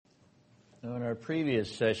Now, in our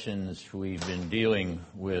previous sessions, we've been dealing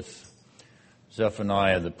with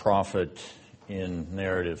Zephaniah the prophet in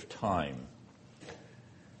narrative time.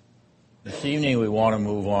 This evening, we want to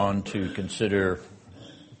move on to consider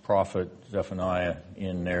Prophet Zephaniah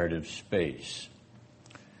in narrative space.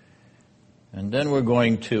 And then we're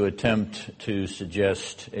going to attempt to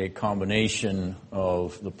suggest a combination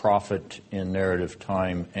of the prophet in narrative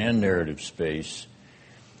time and narrative space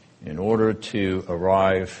in order to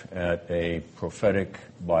arrive at a prophetic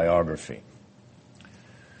biography.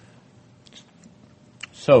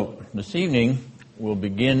 So, this evening, we'll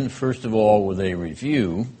begin, first of all, with a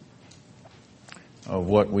review of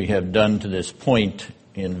what we have done to this point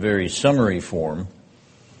in very summary form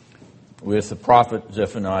with the prophet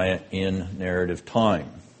Zephaniah in narrative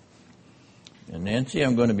time. And Nancy,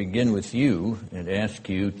 I'm going to begin with you and ask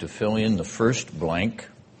you to fill in the first blank.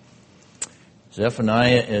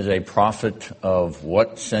 Zephaniah is a prophet of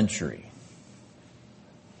what century?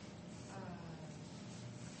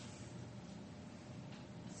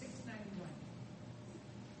 691.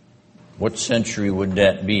 What century would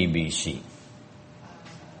that be, BC?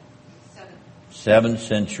 7th. 7th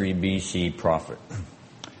century BC prophet.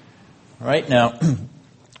 All right, now,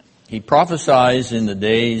 he prophesies in the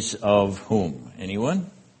days of whom? Anyone?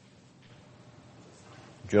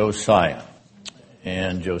 Josiah.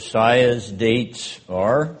 And Josiah's dates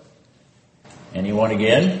are, anyone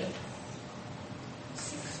again?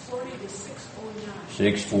 640 to 609.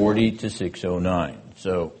 640 to 609.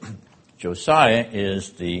 So Josiah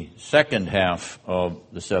is the second half of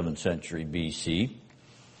the 7th century BC.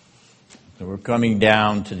 So we're coming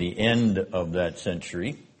down to the end of that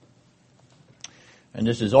century. And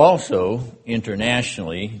this is also,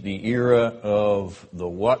 internationally, the era of the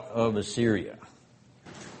what of Assyria?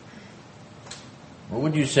 What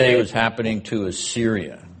would you say was happening to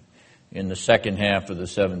Assyria in the second half of the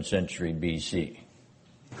 7th century BC?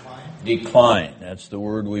 Decline. That's the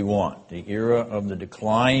word we want. The era of the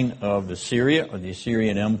decline of Assyria, or the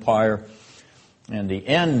Assyrian Empire. And the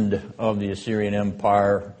end of the Assyrian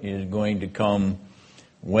Empire is going to come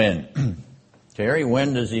when? Terry,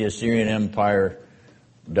 when does the Assyrian Empire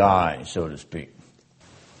die, so to speak?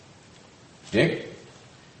 Dick?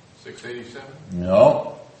 687?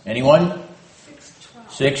 No. Anyone? 612.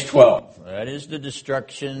 612. That is the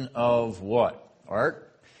destruction of what?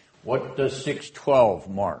 Art? What does 612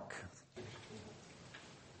 mark?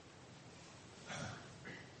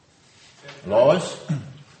 Lois? You're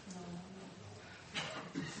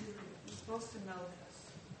supposed to know this.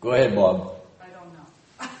 Go ahead, Bob. I don't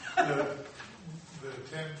know. The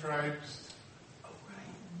 10 tribes.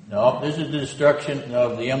 No, this is the destruction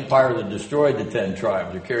of the empire that destroyed the 10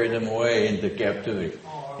 tribes or carried them away into captivity.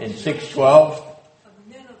 In 612? Of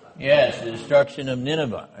Nineveh. Yes, the destruction of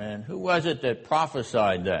Nineveh. And who was it that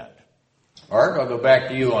prophesied that? Art, I'll go back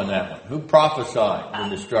to you on that one. Who prophesied the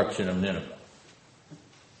destruction of Nineveh?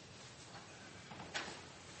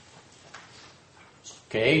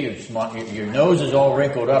 Okay, your nose is all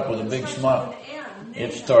wrinkled up with a big smile.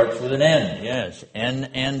 It starts with an N, yes.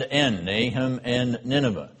 N and N, Nahum and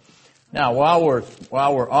Nineveh. Now, while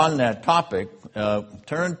we're on that topic,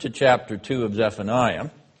 turn to chapter 2 of Zephaniah.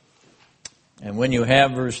 And when you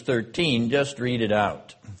have verse 13, just read it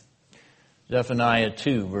out. Zephaniah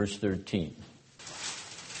 2, verse 13.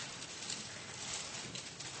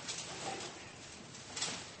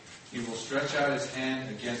 He will stretch out his hand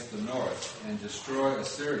against the north and destroy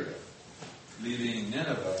Assyria, leaving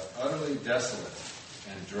Nineveh utterly desolate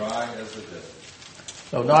and dry as the desert.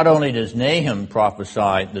 So not only does Nahum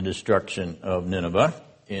prophesy the destruction of Nineveh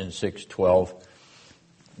in 612,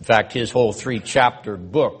 in fact, his whole 3-chapter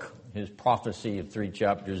book, his prophecy of 3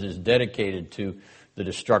 chapters, is dedicated to the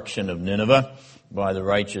destruction of Nineveh by the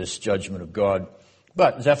righteous judgment of God.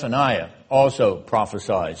 But Zephaniah also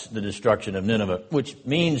prophesies the destruction of Nineveh, which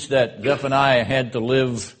means that Zephaniah had to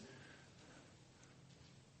live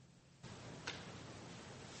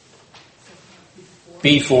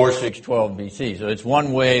before 612 BC. So it's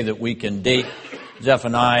one way that we can date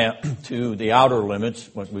Zephaniah to the outer limits,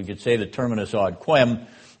 what we could say the terminus ad quem,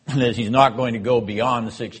 is he's not going to go beyond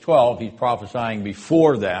the 612. He's prophesying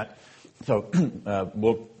before that. So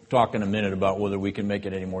we'll talk in a minute about whether we can make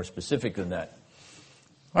it any more specific than that.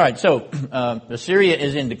 All right, so Assyria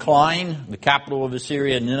is in decline. The capital of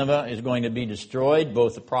Assyria, Nineveh, is going to be destroyed.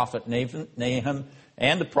 Both the prophet Nahum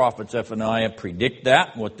and the prophet Zephaniah predict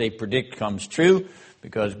that. What they predict comes true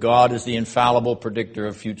because God is the infallible predictor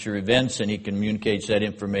of future events, and he communicates that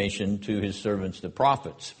information to his servants, the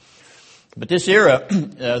prophets. But this era,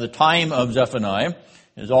 the time of Zephaniah,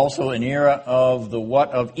 is also an era of the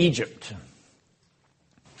what of Egypt.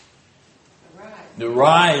 The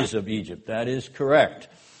rise of Egypt, that is correct.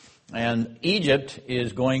 And Egypt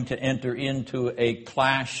is going to enter into a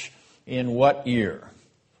clash in what year?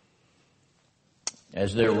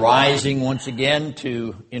 As they're rising once again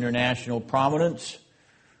to international prominence,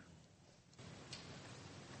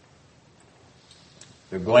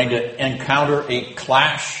 they're going to encounter a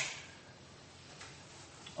clash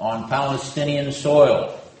on Palestinian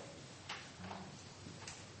soil.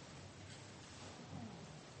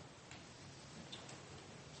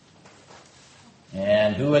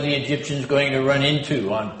 And who are the Egyptians going to run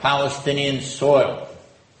into on Palestinian soil?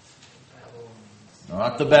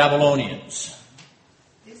 Not the Babylonians.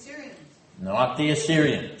 The Assyrians. Not the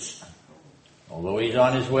Assyrians. Although he's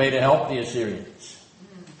on his way to help the Assyrians.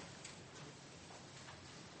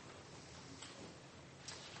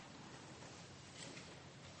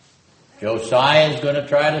 Josiah is going to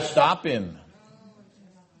try to stop him.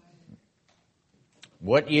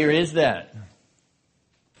 What year is that?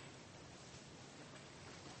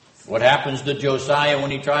 What happens to Josiah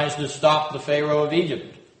when he tries to stop the Pharaoh of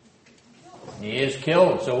Egypt? He is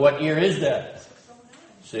killed. So what year is that?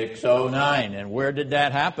 609. And where did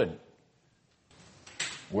that happen?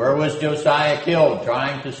 Where was Josiah killed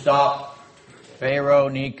trying to stop Pharaoh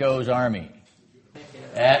Necho's army?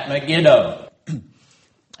 At Megiddo.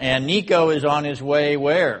 And Necho is on his way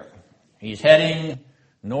where? He's heading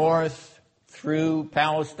north through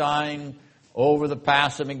Palestine, over the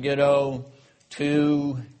pass of Megiddo,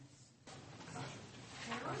 to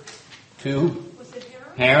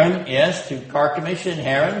Haran, yes, to Carchemish and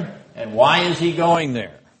Haran. And why is he going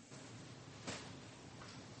there?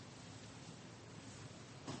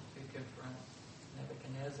 To confront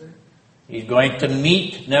Nebuchadnezzar. He's going to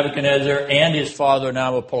meet Nebuchadnezzar and his father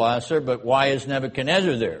Nabopolassar, but why is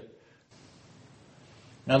Nebuchadnezzar there?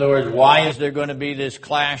 In other words, why is there going to be this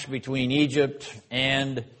clash between Egypt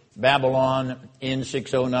and Babylon in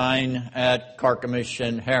 609 at Carchemish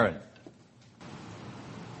and Haran?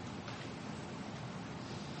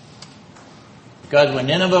 Because when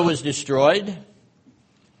Nineveh was destroyed,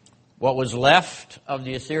 what was left of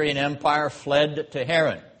the Assyrian Empire fled to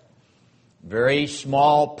Haran. Very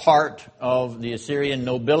small part of the Assyrian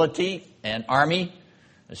nobility and army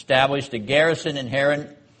established a garrison in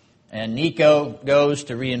Haran, and Necho goes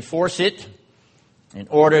to reinforce it in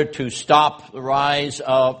order to stop the rise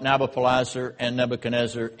of Nabopolassar and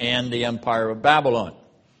Nebuchadnezzar and the Empire of Babylon.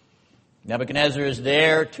 Nebuchadnezzar is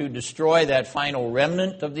there to destroy that final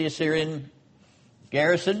remnant of the Assyrian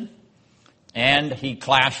garrison, and he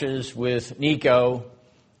clashes with Necho,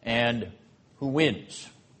 and who wins?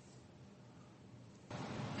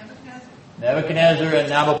 Nebuchadnezzar and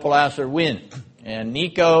Nabopolassar win. And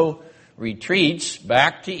Necho retreats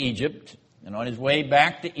back to Egypt, and on his way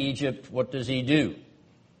back to Egypt, what does he do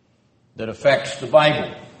that affects the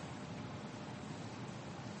Bible?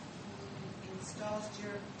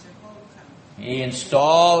 He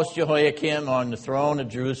installs Jehoiakim on the throne of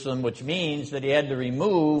Jerusalem, which means that he had to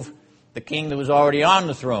remove the king that was already on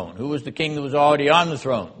the throne. Who was the king that was already on the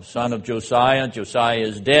throne? The son of Josiah. Josiah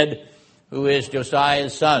is dead. Who is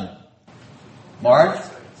Josiah's son? Mark?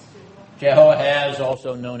 Jehoahaz,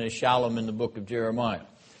 also known as Shallum in the book of Jeremiah.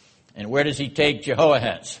 And where does he take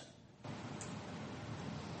Jehoahaz?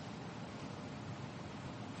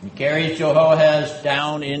 He carries Jehoahaz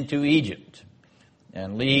down into Egypt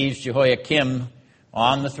and leaves Jehoiakim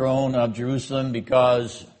on the throne of Jerusalem,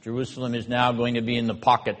 because Jerusalem is now going to be in the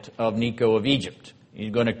pocket of Necho of Egypt.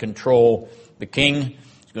 He's going to control the king.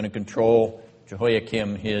 He's going to control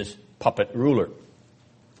Jehoiakim, his puppet ruler.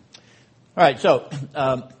 All right, so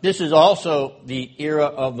this is also the era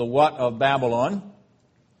of the what of Babylon?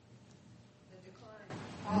 The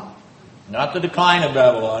decline. Not the decline of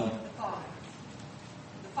Babylon.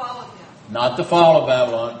 The fall of him. Not the fall of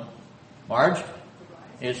Babylon. Marge?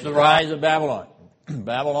 It's the rise of Babylon.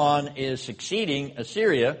 Babylon is succeeding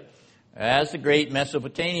Assyria as the great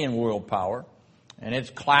Mesopotamian world power, and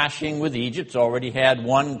it's clashing with Egypt. It's already had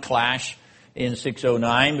one clash in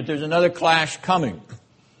 609, but there's another clash coming.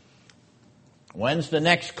 When's the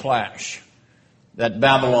next clash that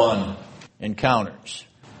Babylon encounters?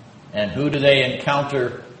 And who do they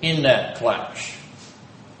encounter in that clash?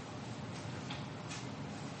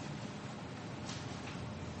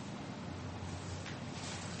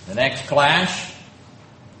 The next clash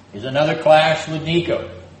is another clash with Necho.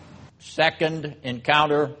 Second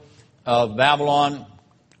encounter of Babylon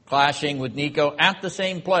clashing with Necho at the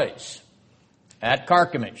same place, at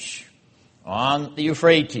Carchemish, on the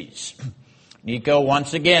Euphrates. Necho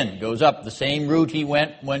once again goes up the same route he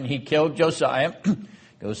went when he killed Josiah,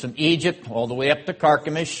 goes from Egypt all the way up to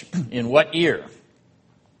Carchemish. In what year?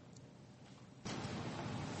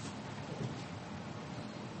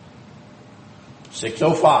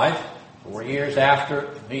 605, 4 years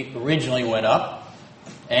after he originally went up.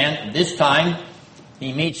 And this time,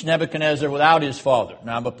 he meets Nebuchadnezzar without his father.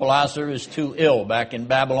 Nabopolassar is too ill. Back in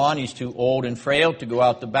Babylon, he's too old and frail to go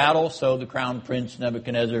out to battle, so the crown prince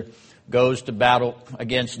Nebuchadnezzar goes to battle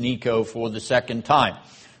against Necho for the second time.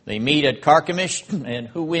 They meet at Carchemish, and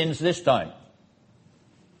who wins this time?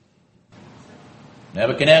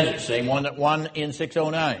 Nebuchadnezzar, same one that won in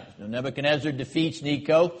 609. So Nebuchadnezzar defeats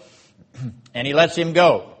Necho, and he lets him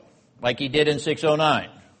go, like he did in 609.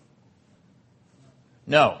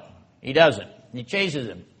 No, he doesn't. He chases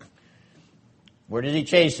him. Where did he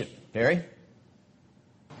chase him, Perry?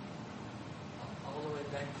 All the way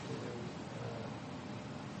back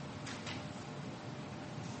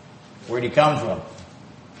to Where'd he come from?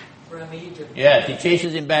 from Egypt. Yes, he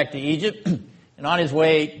chases him back to Egypt. And on his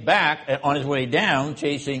way down,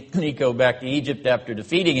 chasing Necho back to Egypt after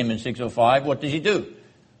defeating him in 605, what does he do?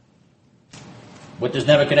 What does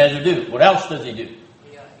Nebuchadnezzar do? What else does he do? He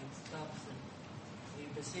stops and he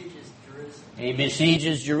besieges Jerusalem. He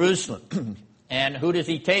besieges Jerusalem. And who does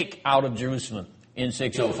he take out of Jerusalem in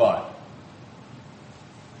 605?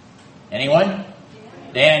 Anyone?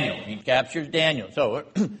 Daniel. He captures Daniel. So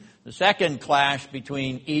the second clash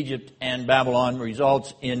between Egypt and Babylon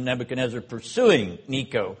results in Nebuchadnezzar pursuing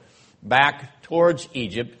Necho back towards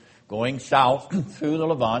Egypt, going south through the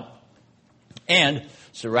Levant, and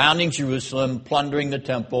surrounding Jerusalem, plundering the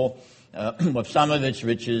temple of some of its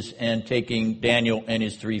riches, and taking Daniel and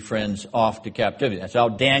his three friends off to captivity. That's how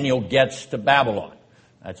Daniel gets to Babylon.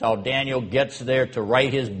 That's how Daniel gets there to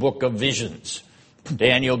write his book of visions.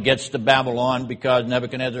 Daniel gets to Babylon because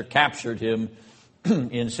Nebuchadnezzar captured him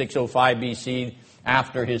in 605 BC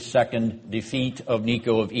after his second defeat of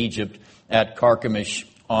Necho of Egypt at Carchemish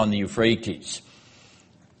on the Euphrates.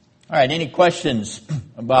 All right, any questions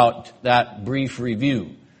about that brief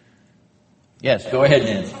review? Yes, go ahead,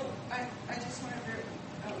 Nancy. I just wonder,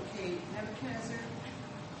 okay, Nebuchadnezzar,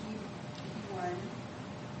 he won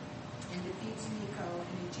and defeats Necho,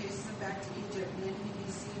 and he chases him back to Egypt, and then he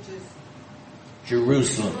besieges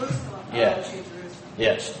Jerusalem. Yes. Okay, Jerusalem.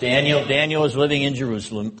 Yes, Daniel is living in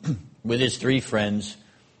Jerusalem with his three friends,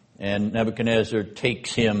 and Nebuchadnezzar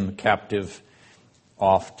takes him captive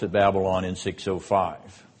off to Babylon in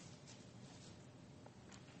 605.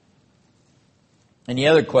 Any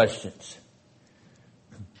other questions?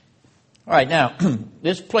 All right, now,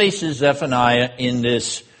 this places Zephaniah in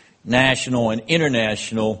this national and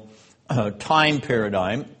international time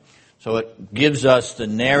paradigm. So it gives us the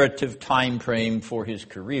narrative time frame for his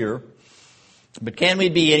career. But can we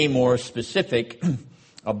be any more specific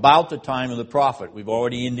about the time of the prophet? We've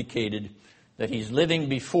already indicated that he's living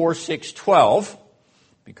before 612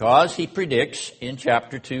 because he predicts in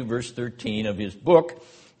chapter 2, verse 13 of his book,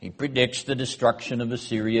 he predicts the destruction of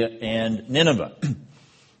Assyria and Nineveh.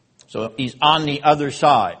 So he's on the other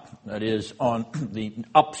side, that is, on the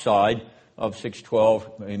upside of 612,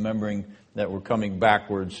 remembering that we're coming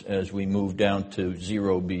backwards as we move down to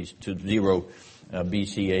 0 BC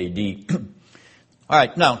AD. All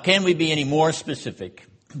right, now, can we be any more specific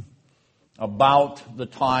about the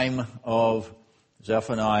time of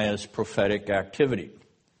Zephaniah's prophetic activity?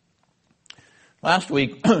 Last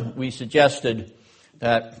week, we suggested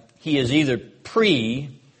that he is either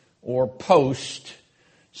pre or post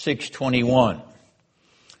 621.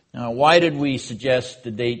 Now, why did we suggest the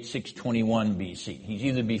date 621 BC? He's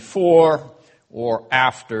either before or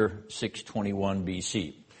after 621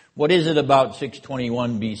 BC. What is it about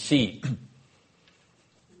 621 BC?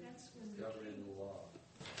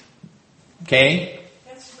 Okay.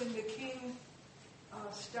 That's when the king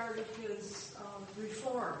started his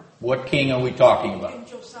reform. What king are we talking about? King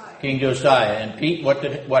Josiah. King Josiah. And Pete,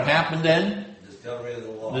 what happened then? Discovery of the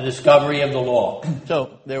law. The discovery of the law.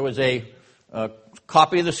 So there was a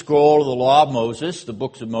copy of the scroll of the law of Moses, the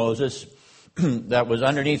books of Moses, that was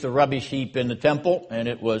underneath a rubbish heap in the temple, and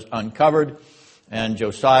it was uncovered. And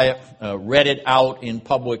Josiah read it out in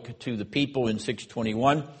public to the people in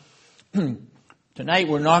 621. Tonight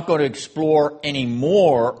we're not going to explore any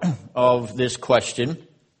more of this question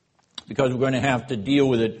because we're going to have to deal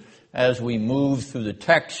with it as we move through the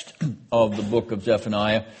text of the book of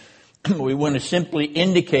Zephaniah. We want to simply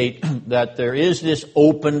indicate that there is this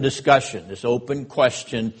open discussion, this open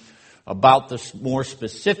question about the more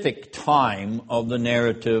specific time of the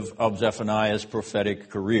narrative of Zephaniah's prophetic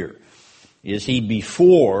career. Is he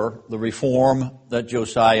before the reform that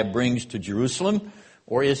Josiah brings to Jerusalem,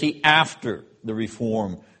 or is he after the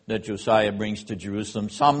reform that Josiah brings to Jerusalem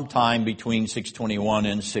sometime between 621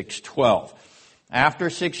 and 612?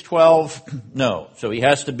 After 612, no. So he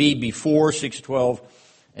has to be before 612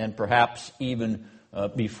 and perhaps even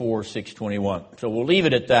before 621. So we'll leave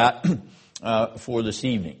it at that for this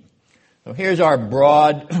evening. So here's our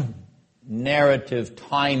broad narrative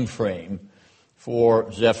time frame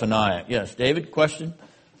for Zephaniah. Yes, David, question?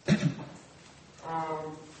 It's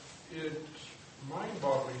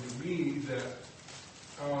mind-boggling to me that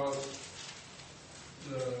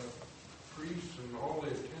the priests and all the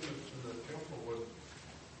attendants in the temple was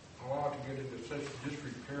allowed to get into such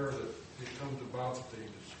disrepair that it comes about that they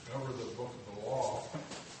discover the book of the law.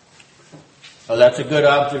 Oh, that's a good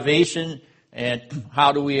observation. And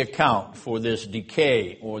how do we account for this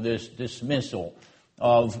decay or this dismissal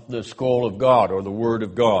of the scroll of God or the Word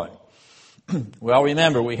of God? Well,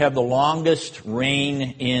 remember, we have the longest reign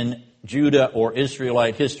in Judah or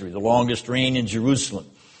Israelite history, the longest reign in Jerusalem.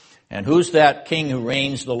 And who's that king who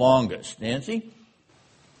reigns the longest? Nancy?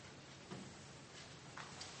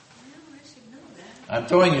 Well, I should know that. I'm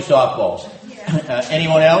throwing you softballs. Yeah.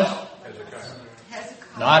 Anyone else?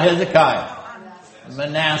 Hezekiah. Not Hezekiah.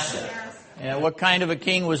 Manasseh. And what kind of a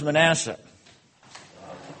king was Manasseh?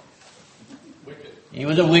 Wicked. He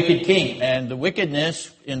was a wicked king. And the wickedness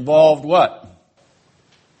involved what?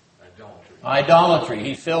 Idolatry.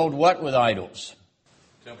 He filled what with idols?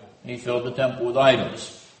 Temple. He filled the temple with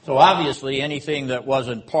idols. So obviously anything that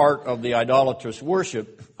wasn't part of the idolatrous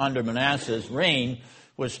worship under Manasseh's reign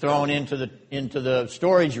was thrown into the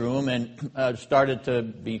storage room and started to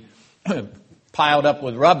be piled up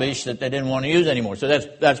with rubbish that they didn't want to use anymore. So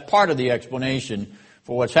that's part of the explanation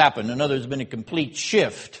for what's happened. In other words, there's been a complete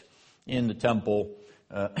shift in the temple,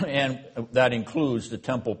 and that includes the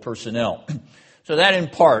temple personnel. So that in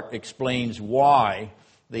part explains why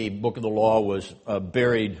the book of the law was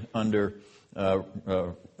buried under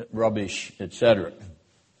rubbish, etc.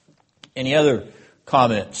 Any other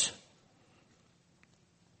comments?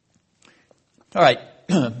 All right.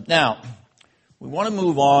 Now, we want to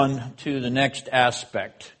move on to the next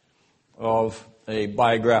aspect of a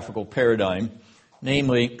biographical paradigm,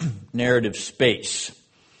 namely narrative space.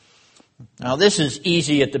 Now, this is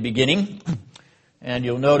easy at the beginning, and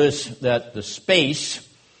you'll notice that the space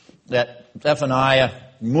that Zephaniah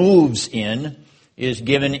moves in is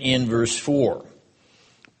given in verse 4.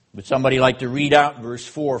 Would somebody like to read out verse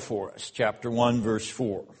 4 for us? Chapter 1, verse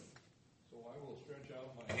 4. So I will stretch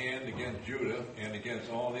out my hand against Judah and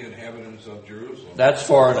against all the inhabitants of Jerusalem. That's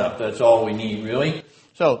far enough. That's all we need, really.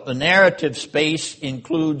 So the narrative space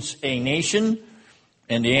includes a nation,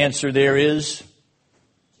 and the answer there is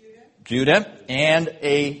Judah, and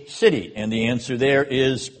a city, and the answer there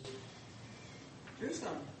is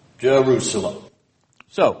Jerusalem.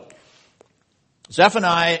 So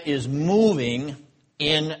Zephaniah is moving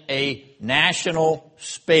in a national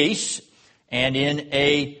space and in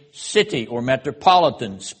a city or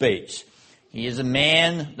metropolitan space. He is a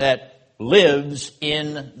man that lives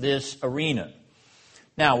in this arena.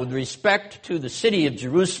 Now, with respect to the city of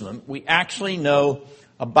Jerusalem, we actually know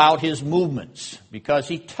about his movements because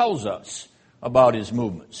he tells us about his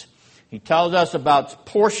movements. He tells us about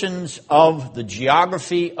portions of the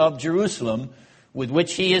geography of Jerusalem with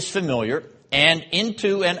which he is familiar and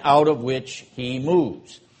into and out of which he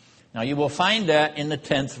moves. Now, you will find that in the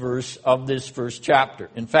 10th verse of this first chapter.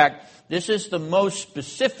 In fact, this is the most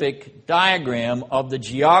specific diagram of the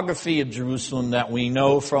geography of Jerusalem that we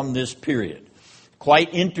know from this period.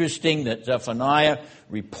 Quite interesting that Zephaniah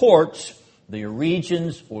reports the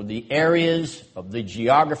regions or the areas of the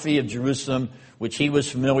geography of Jerusalem which he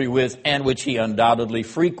was familiar with and which he undoubtedly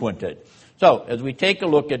frequented. So, as we take a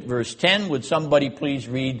look at verse 10, would somebody please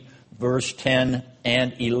read verse 10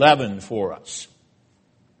 and 11 for us?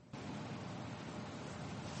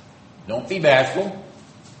 Don't be bashful.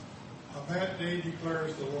 On that day,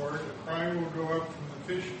 declares the Lord, a cry will go up from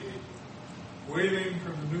the fish gate, wailing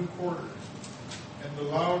from the new quarters, and the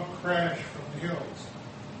loud crash from the hills.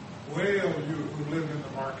 Wail, you who live in the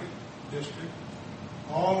market district.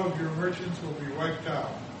 All of your merchants will be wiped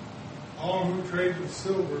out. All who trade with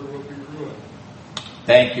silver will be ruined.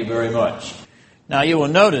 Thank you very much. Now you will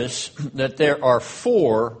notice that there are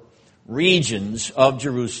 4 regions of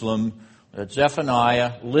Jerusalem that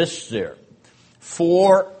Zephaniah lists there.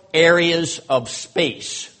 4 areas of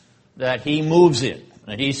space that he moves in,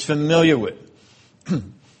 that he's familiar with.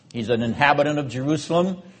 He's an inhabitant of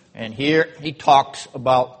Jerusalem, and here he talks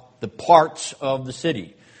about the parts of the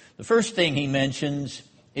city. The first thing he mentions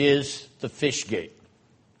is the fish gate.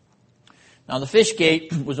 Now, the fish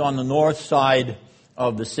gate was on the north side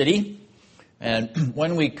of the city, and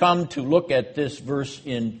when we come to look at this verse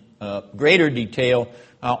in greater detail,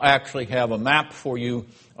 I'll actually have a map for you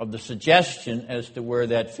of the suggestion as to where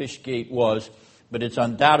that fish gate was, but it's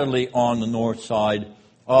undoubtedly on the north side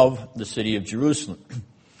of the city of Jerusalem.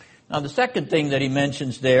 Now, the second thing that he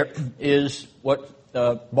mentions there is what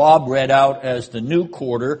Bob read out as the new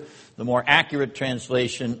quarter. The more accurate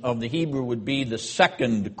translation of the Hebrew would be the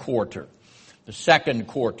second quarter. The second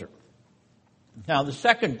quarter. Now, the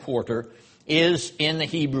second quarter is in the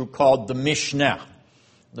Hebrew called the Mishnah.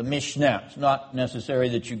 The Mishnah. It's not necessary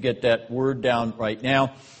that you get that word down right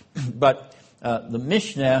now, but the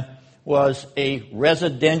Mishnah was a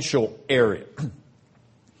residential area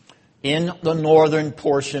in the northern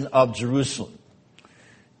portion of Jerusalem.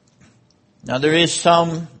 Now, there is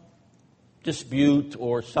some dispute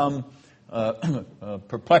or some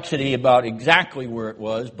perplexity about exactly where it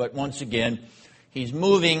was, but once again, he's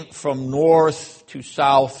moving from north to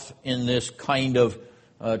south in this kind of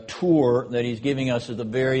tour that he's giving us of the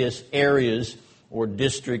various areas or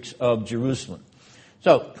districts of Jerusalem.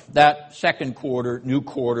 So that second quarter, new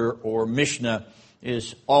quarter, or Mishnah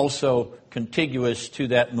is also contiguous to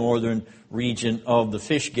that northern region of the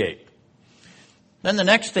Fish Gate. Then the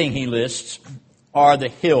next thing he lists are the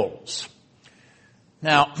hills.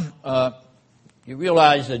 Now, you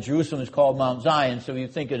realize that Jerusalem is called Mount Zion, so you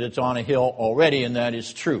think that it's on a hill already, and that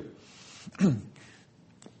is true.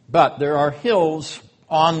 But there are hills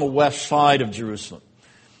on the west side of Jerusalem.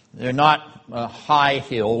 They're not high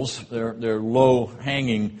hills. They're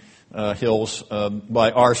low-hanging hills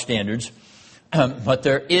by our standards. But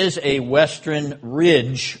there is a western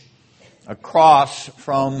ridge across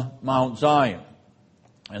from Mount Zion.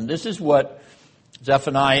 And this is what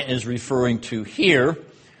Zephaniah is referring to here,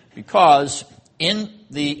 because in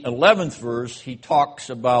the 11th verse, he talks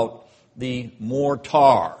about the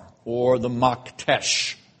mortar, or the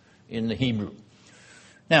maktesh in the Hebrew.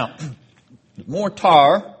 Now,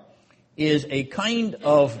 mortar is a kind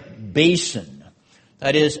of basin.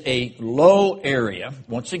 That is a low area,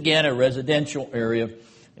 once again a residential area,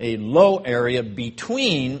 a low area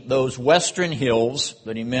between those western hills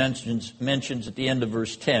that he mentions at the end of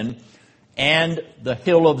verse 10 and the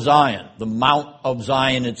hill of Zion, the Mount of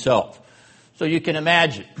Zion itself. So you can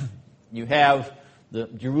imagine, you have the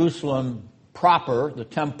Jerusalem proper, the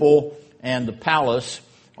temple and the palace,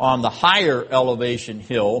 on the higher elevation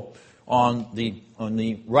hill on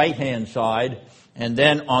the right-hand side, and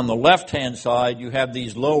then on the left-hand side you have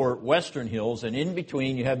these lower western hills, and in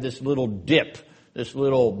between you have this little dip, this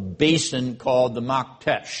little basin called the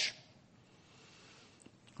Maktesh.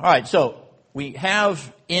 All right, so we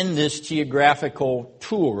have in this geographical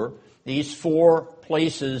tour these four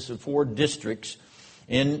places, four districts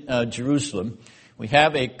in Jerusalem. We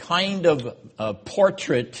have a kind of a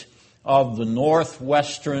portrait of the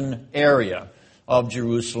northwestern area of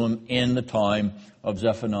Jerusalem in the time of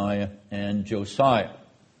Zephaniah and Josiah.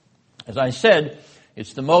 As I said,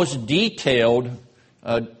 it's the most detailed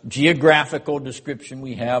geographical description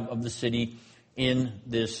we have of the city in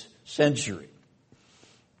this century.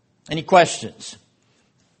 Any questions?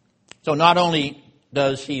 So not only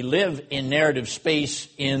does he live in narrative space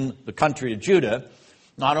in the country of Judah,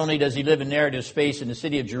 not only does he live in narrative space in the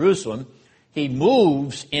city of Jerusalem, he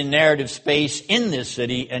moves in narrative space in this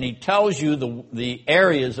city, and he tells you the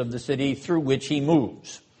areas of the city through which he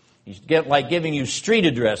moves. He's like giving you street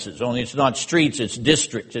addresses, only it's not streets, it's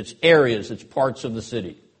districts, it's areas, it's parts of the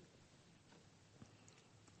city.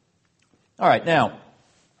 All right, now,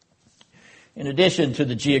 in addition to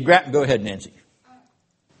the geographic... Go ahead, Nancy.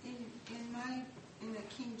 In the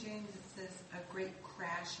King James it says a great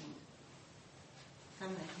crashing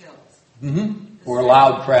from the hills. Mm-hmm. Or a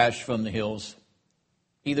loud crash from the hills.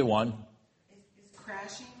 Either one. Is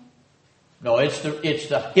crashing? No, it's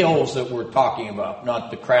the hills that we're talking about, not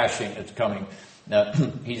the crashing that's coming. Now,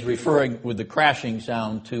 he's referring with the crashing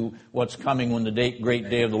sound to what's coming when the great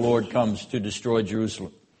day of the Lord comes to destroy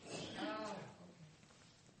Jerusalem.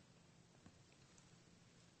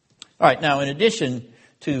 All right, now in addition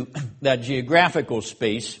to that geographical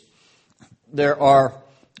space, there are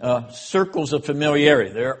circles of familiarity.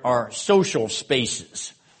 There are social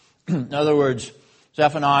spaces. In other words,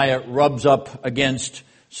 Zephaniah rubs up against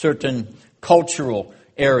certain cultural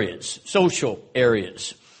areas, social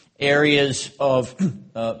areas, areas of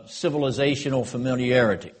civilizational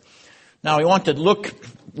familiarity. Now, we want to look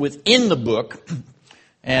within the book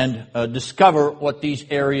and discover what these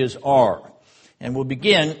areas are. And we'll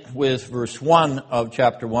begin with verse 1 of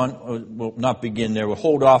chapter 1. We'll not begin there. We'll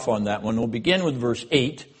hold off on that one. We'll begin with verse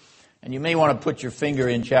 8. And you may want to put your finger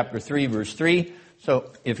in chapter 3, verse 3.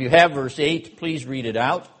 So if you have verse 8, please read it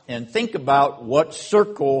out and think about what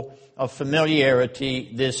circle of familiarity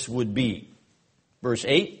this would be. Verse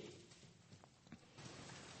 8.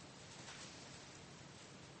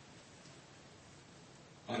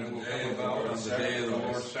 And it will come about on the day of the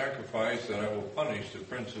Lord's sacrifice sacrifice that I will punish the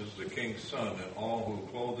princes, the king's son, and all who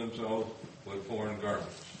clothe themselves with foreign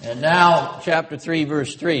garments. And now, chapter 3,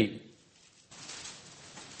 verse 3.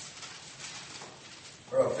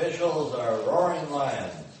 Her officials are roaring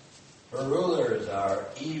lions. Her rulers are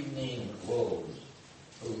evening wolves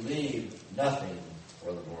who leave nothing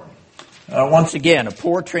for the morning. Once again, a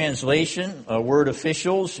poor translation. Word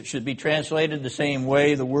officials should be translated the same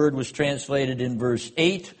way the word was translated in verse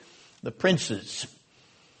 8, the princes.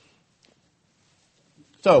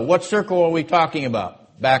 So, what circle are we talking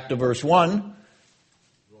about? Back to verse 1.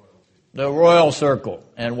 The royal circle.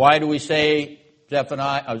 And why do we say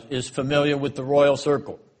Zephaniah is familiar with the royal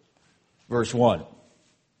circle? Verse 1.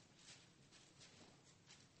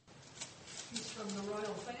 He's from the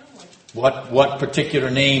royal family. What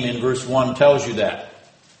particular name in verse 1 tells you that?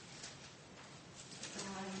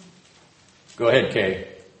 Go ahead, Kay.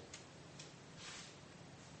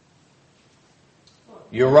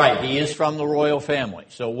 You're right. He is from the royal family.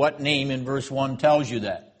 So what name in verse 1 tells you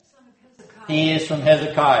that? Son of Hezekiah. He is from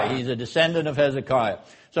Hezekiah. He's a descendant of Hezekiah.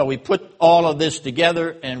 So we put all of this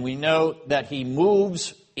together and we know that he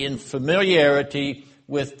moves in familiarity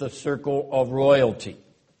with the circle of royalty.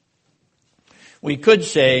 We could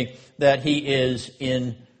say that he is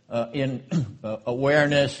in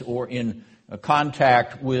awareness or in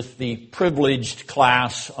contact with the privileged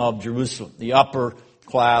class of Jerusalem, the upper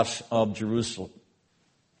class of Jerusalem.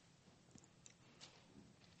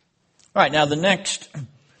 All right, now the next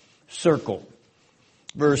circle,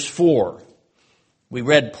 verse 4. We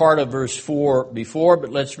read part of verse 4 before, but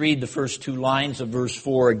let's read the first two lines of verse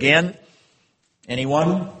 4 again.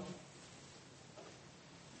 Anyone?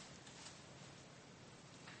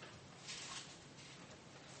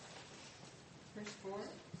 Verse 4.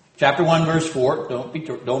 Chapter 1, verse 4.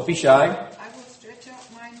 Don't be shy. I will stretch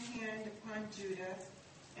out mine hand upon Judah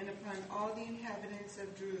and upon all the inhabitants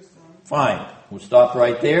of Jerusalem. Fine. We'll stop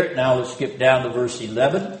right there. Now let's skip down to verse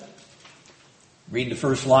 11. Read the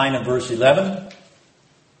first line of verse 11.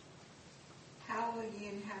 How will ye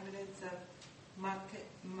inhabitants of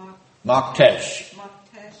Maktesh.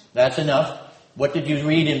 Maktesh? That's enough. What did you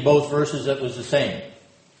read in both verses that was the same?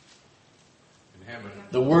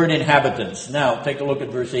 Inhabitant. The word inhabitants. Now take a look at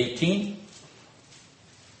verse 18.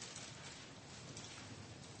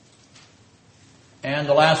 And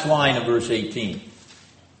the last line of verse 18.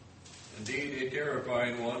 Indeed, a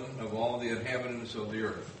terrifying one of all the inhabitants of the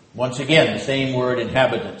earth. Once again, the same word,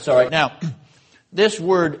 inhabitants. All right, now, this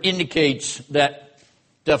word indicates that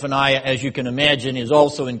Zephaniah, as you can imagine, is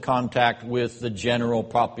also in contact with the general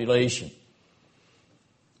population.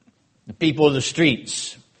 The people of the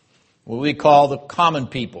streets, what we call the common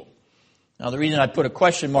people. Now, the reason I put a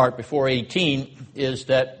question mark before 18 is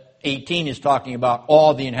that 18 is talking about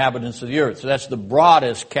all the inhabitants of the earth. So that's the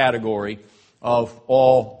broadest category of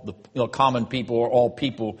all the common people or all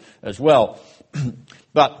people as well.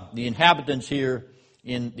 But the inhabitants here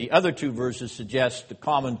in the other two verses suggest the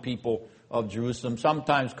common people of Jerusalem,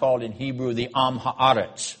 sometimes called in Hebrew the Am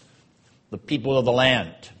Haaretz, the people of the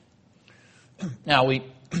land. Now, we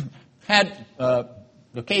had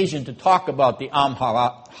occasion to talk about the Am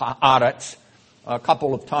Haaretz a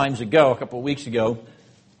couple of weeks ago,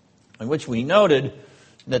 in which we noted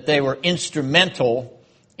that they were instrumental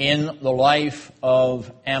in the life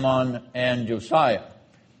of Ammon and Josiah.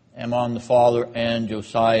 Ammon the father and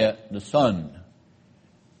Josiah the son.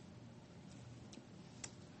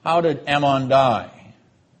 How did Ammon die?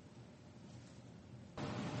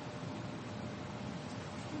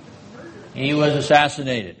 He was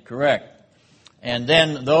assassinated, correct. And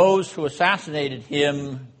then those who assassinated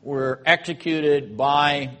him were executed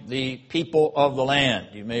by the people of the land.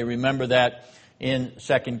 You may remember that in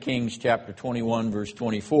 2 Kings chapter 21, verse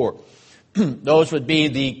 24. Those would be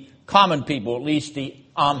the common people, at least the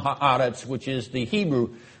Am Haaretz, which is the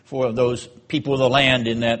Hebrew for those people of the land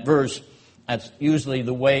in that verse. That's usually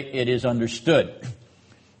the way it is understood.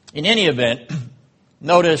 In any event,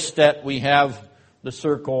 notice that we have the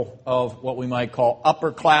circle of what we might call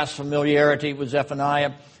upper class familiarity with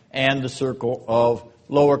Zephaniah and the circle of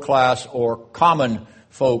lower class or common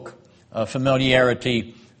folk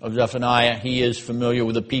familiarity of Zephaniah. He is familiar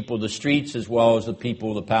with the people of the streets as well as the people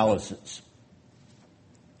of the palaces.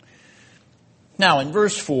 Now, in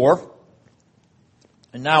verse 4,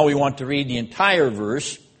 and now we want to read the entire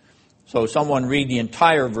verse. So someone read the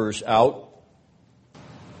entire verse out.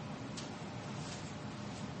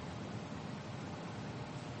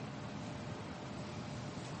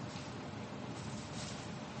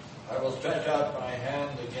 I will stretch out my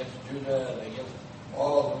hand against Judah and against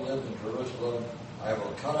all who live in Jerusalem. I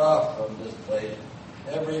will cut off from this place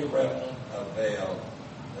every remnant of Baal,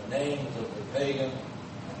 the names of the pagans,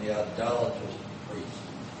 and the idolatrous priest.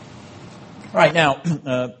 All right, now,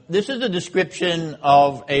 this is a description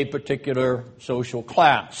of a particular social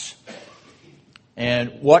class.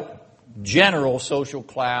 And what general social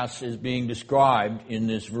class is being described in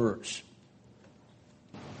this verse?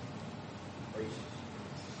 Priests.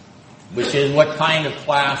 Which is what kind of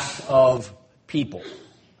class of people?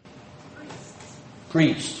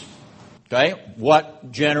 Priests. Okay?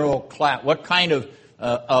 What general class, what kind of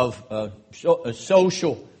a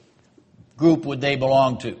social group would they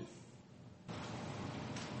belong to?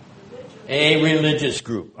 A religious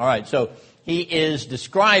group. All right, so he is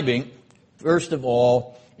describing, first of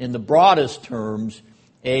all, in the broadest terms,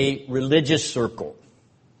 a religious circle.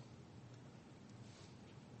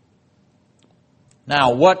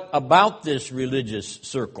 Now, what about this religious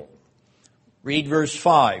circle? Read verse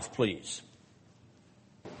 5, please.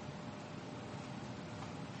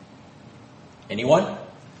 Anyone?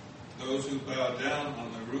 Those who bow down on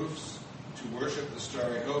the roofs to worship the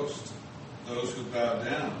starry host, those who bow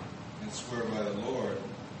down and swear by the Lord,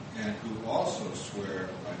 and who also swear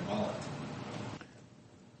by Moloch.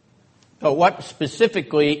 So what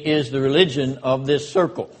specifically is the religion of this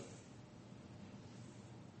circle?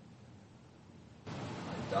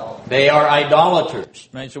 They are idolaters.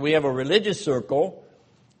 Right? So we have a religious circle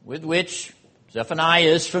with which Zephaniah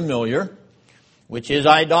is familiar, which is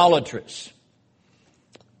idolatrous.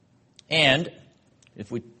 And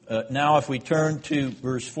if we turn to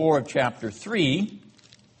verse 4 of chapter 3,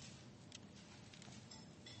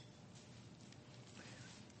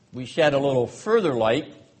 we shed a little further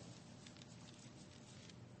light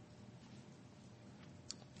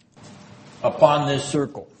upon this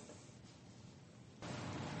circle.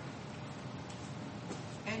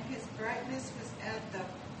 And his brightness was as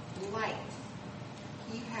the light.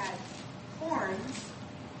 He had horns.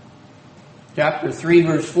 Chapter 3,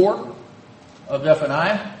 verse 4 of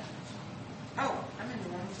Zephaniah. Oh, I'm in the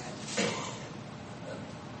wrong side.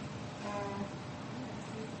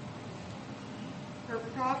 Her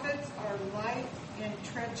prophets are light and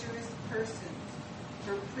treacherous persons.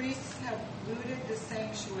 Her priests have looted the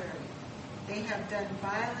sanctuary. They have done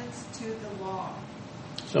violence to the law.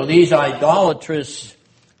 So these idolatrous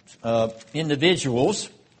individuals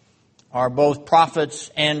are both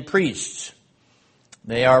prophets and priests.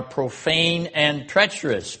 They are profane and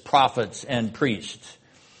treacherous prophets and priests.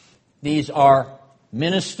 These are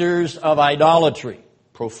ministers of idolatry,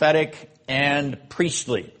 prophetic and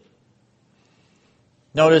priestly.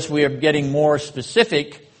 Notice we are getting more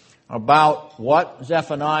specific about what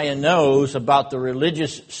Zephaniah knows about the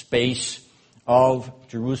religious space of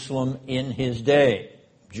Jerusalem in his day,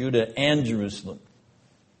 Judah and Jerusalem.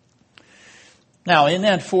 Now, in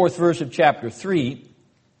that fourth verse of chapter 3,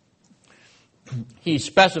 he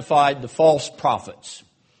specified the false prophets.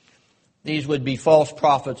 These would be false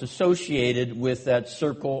prophets associated with that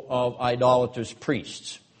circle of idolatrous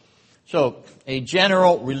priests. So, a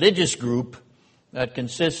general religious group that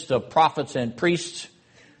consists of prophets and priests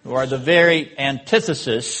who are the very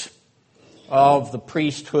antithesis of the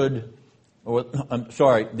priesthood,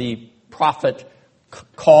 the prophet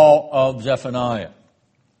call of Zephaniah.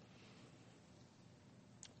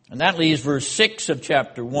 And that leaves verse 6 of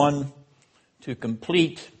chapter 1 to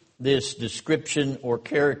complete this description or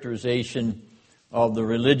characterization of the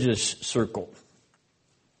religious circle.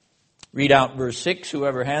 Read out verse 6,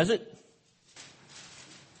 whoever has it.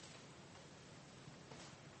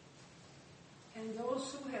 And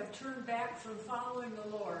those who have turned back from following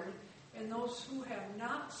the Lord, and those who have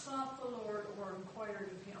not sought the Lord or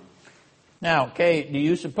inquired of him. Now, Kay, do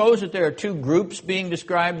you suppose that there are two groups being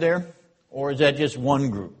described there? Or is that just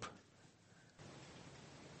one group?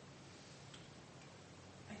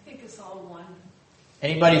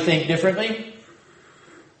 Anybody think differently?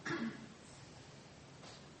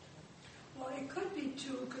 Well, it could be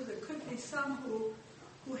two, because it could be some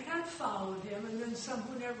who had followed him and then some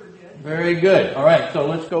who never did. Very good. All right, so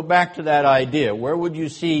let's go back to that idea. Where would you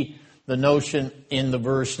see the notion in the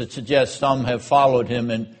verse that suggests some have followed him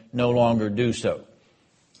and no longer do so?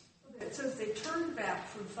 It says they turned back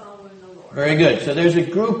from following the Lord. Very good. So there's a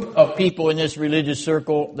group of people in this religious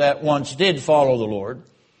circle that once did follow the Lord,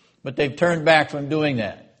 but they've turned back from doing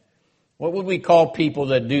that. What would we call people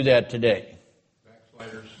that do that today?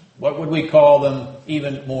 Backsliders. What would we call them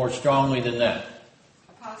even more strongly than that?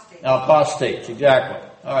 Apostates. Apostates, exactly.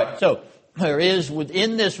 All right, so there is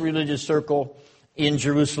within this religious circle in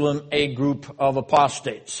Jerusalem a group of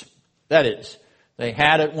apostates. That is, they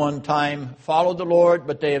had at one time followed the Lord,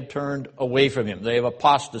 but they have turned away from him. They have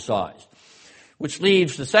apostatized. Which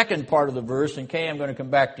leaves the second part of the verse, and Kay, I'm going to come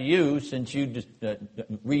back to you since you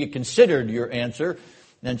reconsidered your answer.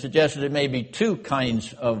 and suggested there may be two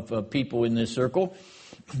kinds of people in this circle.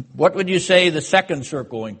 What would you say the second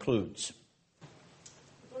circle includes?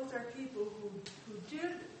 Those are people who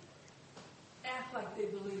did act like they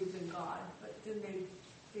believed in God, but then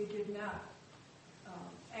they did not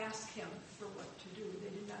ask Him for what to do. They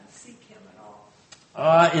did not seek Him at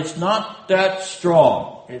all. It's not that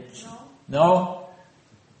strong. No,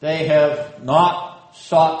 they have not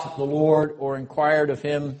sought the Lord or inquired of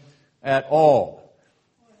Him at all.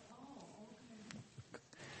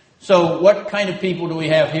 So what kind of people do we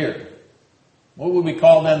have here? What would we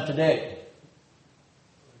call them today?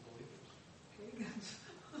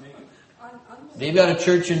 They've got a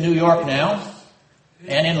church in New York now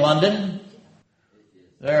and in London.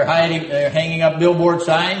 They're hanging up billboard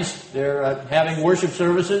signs. They're having worship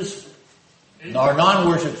services or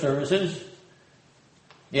non-worship services.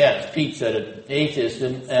 Yes, Pete said it, atheists.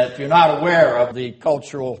 And if you're not aware of the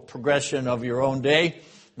cultural progression of your own day,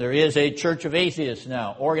 there is a church of atheists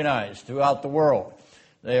now, organized throughout the world.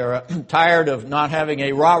 They're tired of not having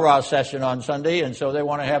a rah-rah session on Sunday, and so they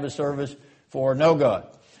want to have a service for no God.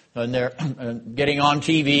 And they're getting on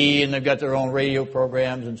TV, and they've got their own radio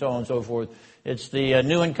programs, and so on and so forth. It's the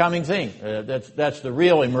new and coming thing. That's the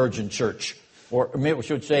real emergent church, or we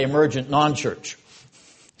should say emergent non-church.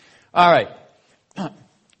 All right.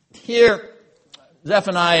 Here,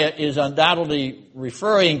 Zephaniah is undoubtedly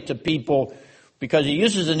referring to people, because he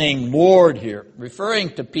uses the name Lord here, referring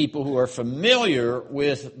to people who are familiar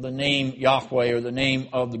with the name Yahweh or the name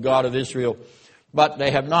of the God of Israel, but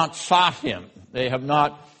they have not sought Him. They have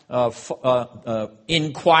not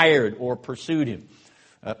inquired or pursued Him.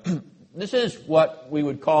 This is what we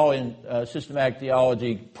would call in systematic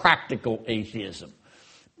theology practical atheism.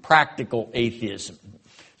 Practical atheism.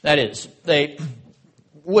 That is, they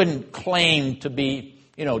wouldn't claim to be,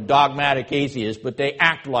 dogmatic atheists, but they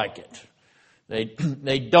act like it.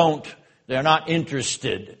 They're not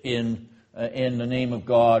interested in the name of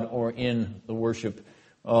God or in the worship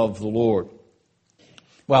of the Lord.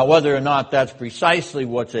 Well, whether or not that's precisely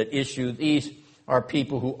what's at issue, these are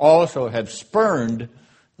people who also have spurned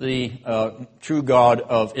the true God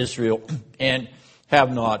of Israel and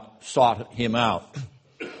have not sought Him out.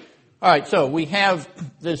 All right, so we have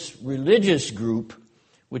this religious group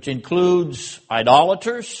which includes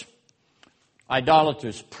idolaters,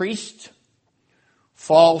 idolatrous priests,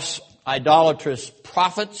 false idolatrous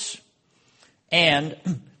prophets, and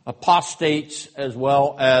apostates, as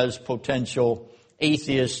well as potential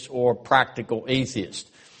atheists or practical atheists.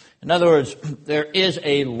 In other words, there is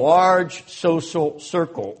a large social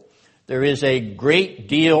circle. There is a great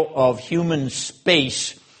deal of human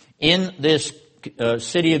space in this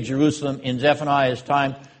city of Jerusalem in Zephaniah's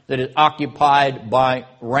time that is occupied by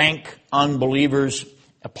rank unbelievers,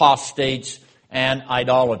 apostates, and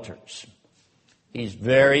idolaters. He's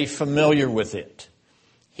very familiar with it.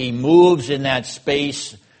 He moves in that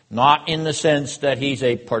space, not in the sense that he's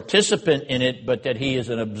a participant in it, but that he is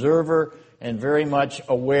an observer and very much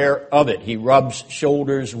aware of it. He rubs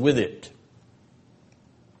shoulders with it.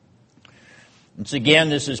 Once again,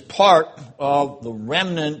 this is part of the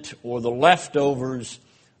remnant or the leftovers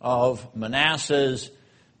of Manasseh's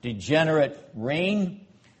degenerate reign,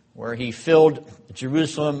 where he filled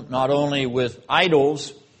Jerusalem not only with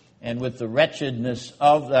idols and with the wretchedness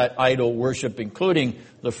of that idol worship, including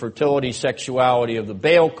the fertility sexuality of the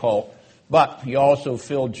Baal cult, but he also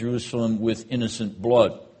filled Jerusalem with innocent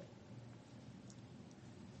blood.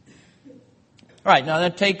 All right, now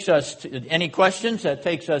that takes us to, any questions? That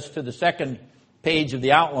takes us to the second page of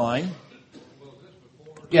the outline. Well, is this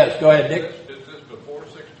before? Yes, go ahead, Dick. Is this before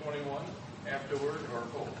 621, afterward, or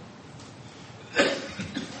both?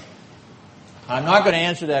 I'm not going to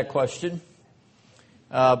answer that question.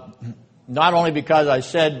 Not only because I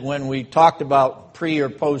said when we talked about pre or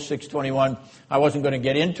post 621, I wasn't going to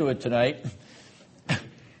get into it tonight.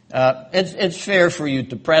 It's fair for you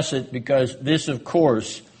to press it because this, of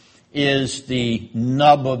course, is the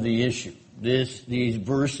nub of the issue. These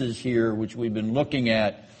verses here, which we've been looking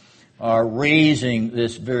at, are raising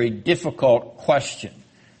this very difficult question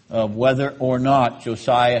of whether or not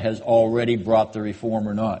Josiah has already brought the reform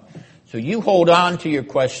or not. So you hold on to your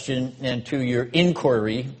question and to your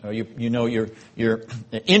inquiry, or your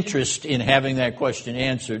interest in having that question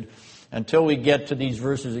answered, until we get to these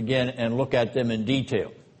verses again and look at them in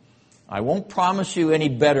detail. I won't promise you any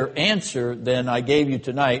better answer than I gave you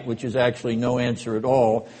tonight, which is actually no answer at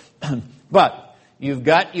all. But you've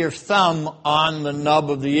got your thumb on the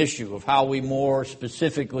nub of the issue of how we more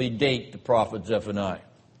specifically date the prophet Zephaniah.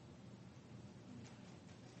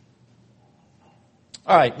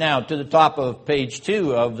 All right, now to the top of page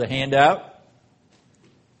 2 of the handout.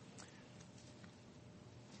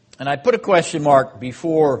 And I put a question mark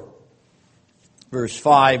before verse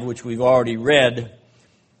 5, which we've already read.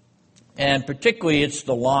 And particularly it's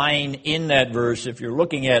the line in that verse, if you're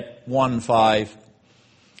looking at 1:5,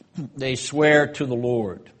 they swear to the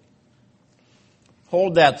Lord.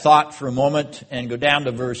 Hold that thought for a moment and go down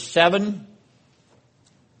to verse 7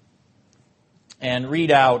 and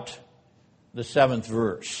read out the 7th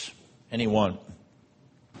verse. Anyone?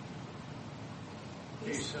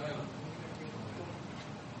 Be silent.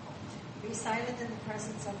 Be silent in the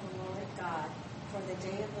presence of the Lord God, for the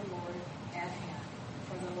day of the Lord at hand.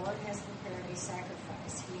 For the Lord has prepared a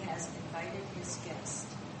sacrifice. He has invited his guest.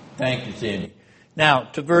 Thank you, Sandy. Now,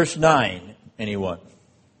 to verse 9. Anyone?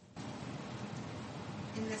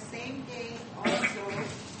 In the same day also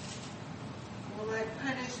will I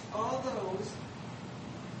punish all those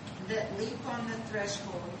that leap on the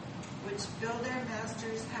threshold, which fill their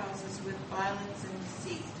masters' houses with violence and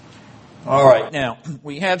deceit. All right. Now,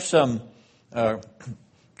 we have some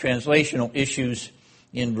translational issues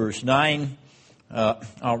in verse 9.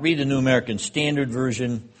 I'll read the New American Standard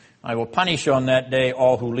Version. I will punish on that day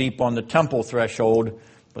all who leap on the temple threshold.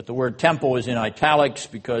 But the word temple is in italics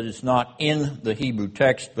because it's not in the Hebrew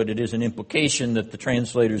text, but it is an implication that the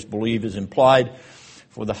translators believe is implied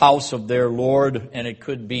for the house of their Lord, and it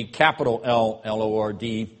could be capital L,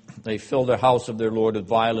 L-O-R-D. They fill the house of their Lord with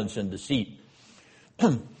violence and deceit.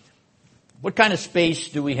 What kind of space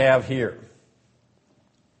do we have here?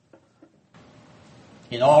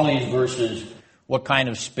 In all these verses, what kind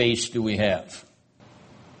of space do we have?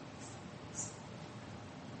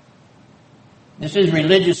 This is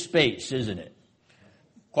religious space, isn't it?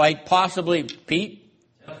 Quite possibly, Pete?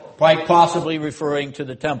 Quite possibly referring to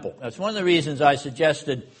the temple. That's one of the reasons I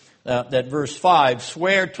suggested that verse 5,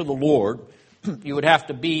 swear to the Lord. You would have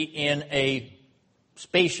to be in a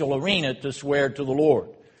spatial arena to swear to the Lord.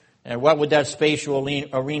 And what would that spatial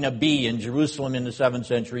arena be in Jerusalem in the 7th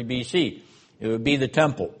century BC? It would be the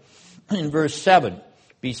temple. In verse 7,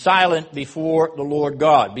 be silent before the Lord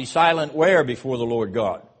God. Be silent where before the Lord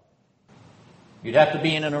God? You'd have to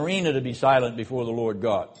be in an arena to be silent before the Lord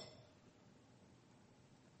God.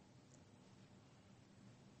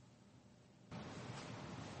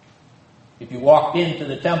 If you walked into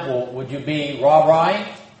the temple, would you be rah-rahing?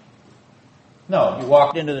 No, if you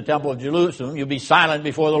walked into the temple of Jerusalem, you'd be silent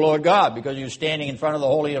before the Lord God because you're standing in front of the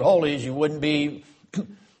Holy of Holies. You wouldn't be,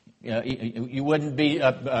 you wouldn't be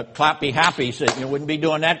clappy happy. You wouldn't be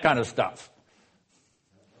doing that kind of stuff.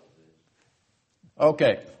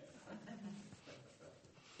 Okay.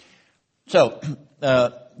 So,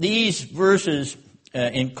 these verses,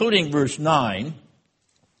 including verse 9,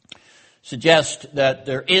 suggest that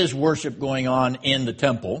there is worship going on in the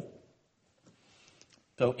temple.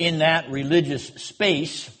 So, in that religious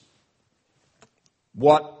space,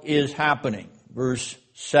 what is happening? Verse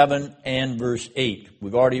 7 and verse 8.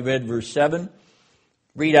 We've already read verse 7.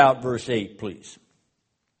 Read out verse 8, please.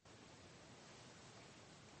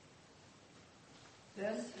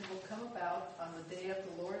 Then it will come about on the day of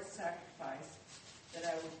the Lord's sacrifice that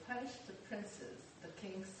I will punish the princes, the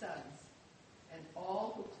king's sons, and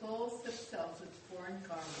all who clothe themselves with foreign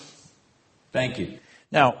garments. Thank you.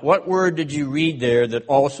 Now, what word did you read there that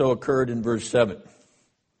also occurred in verse 7?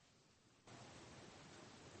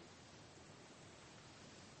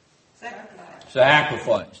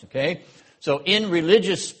 Sacrifice, okay? So in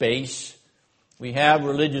religious space, we have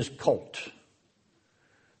religious cult.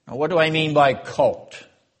 Now, what do I mean by cult?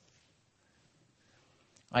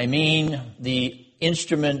 I mean the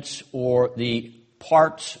instruments or the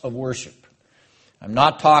parts of worship. I'm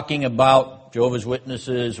not talking about Jehovah's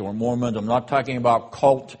Witnesses or Mormons. I'm not talking about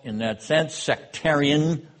cult in that sense,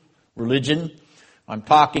 sectarian religion. I'm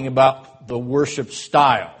talking about the worship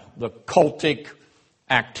style, the cultic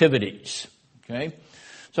activities. Okay?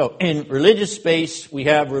 So in religious space, we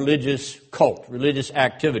have religious cult, religious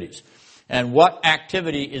activities. And what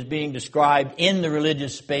activity is being described in the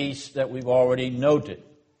religious space that we've already noted?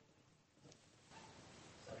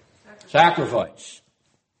 Sacrifice.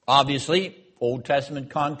 Obviously, Old Testament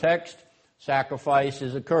context, sacrifice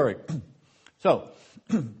is occurring. So,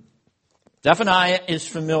 Zephaniah is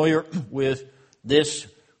familiar with this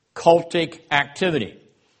cultic activity,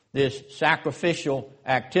 this sacrificial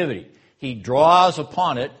activity. He draws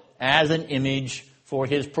upon it as an image for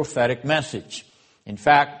his prophetic message. In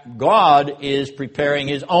fact, God is preparing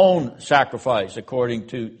his own sacrifice, according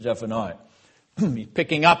to Zephaniah. He's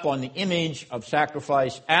picking up on the image of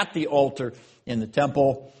sacrifice at the altar in the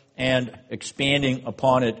temple and expanding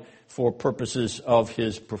upon it for purposes of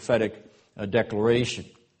his prophetic declaration.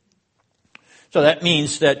 So that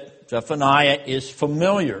means that Zephaniah is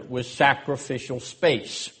familiar with sacrificial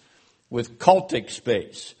space, with cultic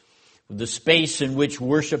space. the space in which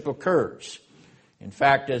worship occurs. In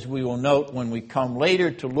fact, as we will note when we come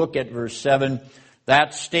later to look at verse 7,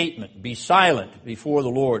 that statement, be silent before the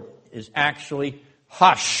Lord, is actually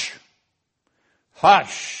hush.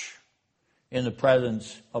 Hush in the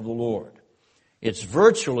presence of the Lord. It's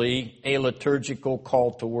virtually a liturgical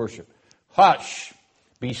call to worship. Hush.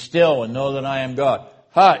 Be still and know that I am God.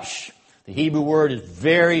 Hush. The Hebrew word is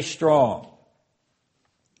very strong.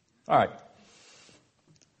 All right.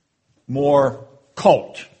 More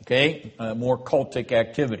cult, okay? More cultic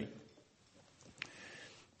activity.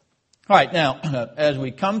 All right, now, as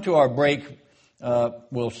we come to our break,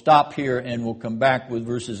 we'll stop here and we'll come back with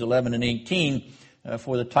verses 11 and 18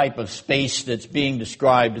 for the type of space that's being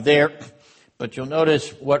described there. But you'll notice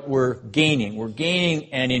what we're gaining. We're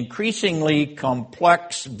gaining an increasingly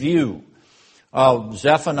complex view of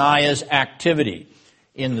Zephaniah's activity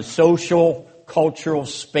in the social, cultural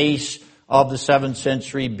space of the 7th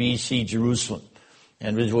century BC Jerusalem.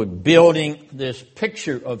 And we're building this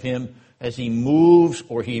picture of him as he moves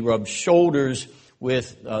or he rubs shoulders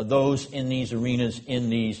with those in these arenas,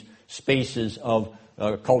 in these spaces of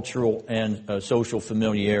cultural and social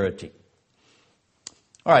familiarity.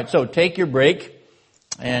 All right, so take your break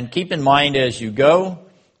and keep in mind as you go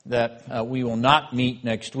that we will not meet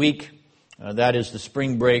next week. That is the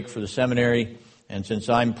spring break for the seminary, and since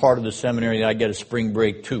I'm part of the seminary, I get a spring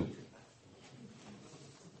break too.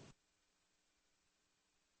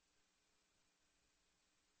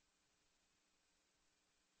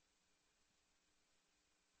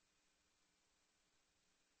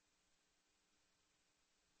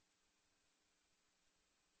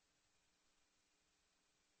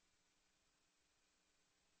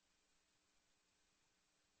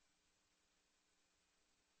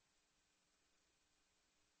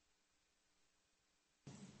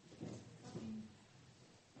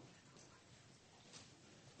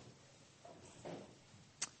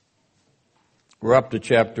 We're up to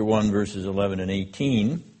chapter 1, verses 11 and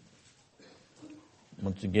 18.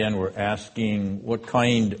 Once again, we're asking what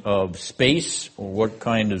kind of space or what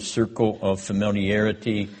kind of circle of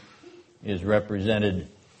familiarity is represented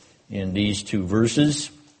in these two verses.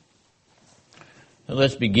 So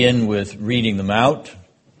let's begin with reading them out.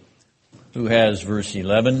 Who has verse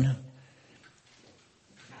 11?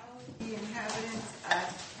 The inhabitants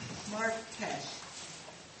of Martesh,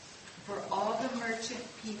 for all the merchant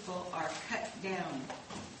people are cut down.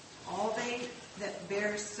 All they that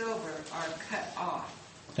bear silver are cut off.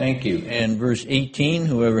 Thank you. And verse 18,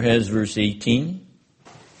 whoever has verse 18.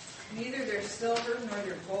 Neither their silver nor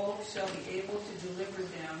their gold shall be able to deliver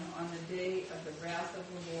them on the day of the wrath of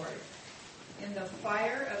the Lord. In the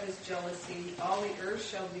fire of his jealousy, all the earth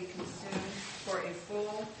shall be consumed for a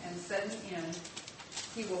full and sudden end.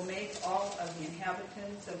 He will make all of the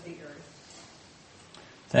inhabitants of the earth.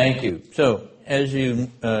 Thank you. So, as you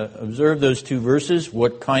observe those two verses,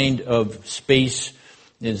 what kind of space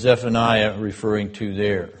is Zephaniah referring to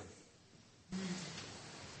there?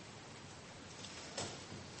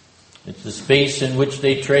 It's the space in which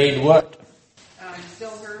they trade what?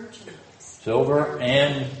 Silver. Silver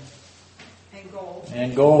and gold.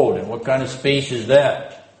 And gold. And what kind of space is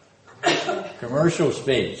that? Commercial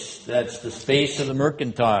space. That's the space of the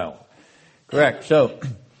mercantile. Correct. So,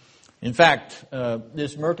 in fact,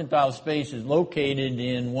 this mercantile space is located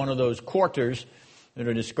in one of those quarters that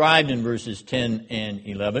are described in verses 10 and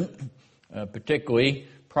 11, particularly,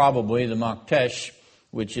 probably the Maktesh,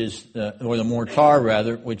 which is, or the mortar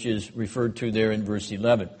rather, which is referred to there in verse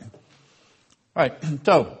 11. All right,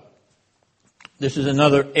 so this is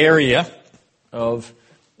another area of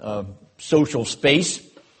social space,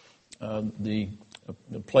 the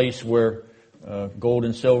place where gold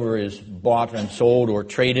and silver is bought and sold or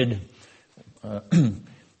traded,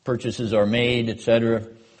 purchases are made, etc.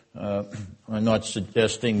 I'm not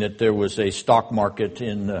suggesting that there was a stock market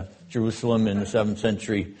in Jerusalem in the 7th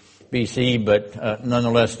century BC, but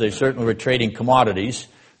nonetheless, they certainly were trading commodities,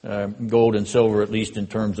 gold and silver, at least in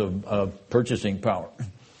terms of purchasing power.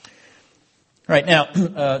 All right, now,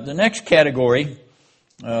 the next category,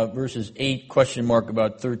 verses 8, question mark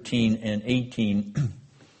about 13 and 18,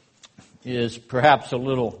 is perhaps a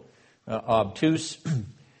little obtuse.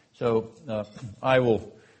 So I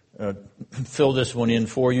will fill this one in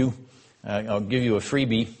for you. I'll give you a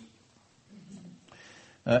freebie.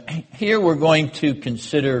 Here we're going to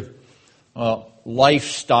consider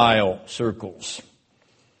lifestyle circles.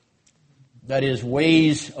 That is,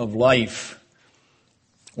 ways of life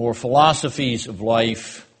or philosophies of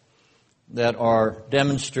life that are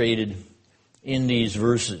demonstrated in these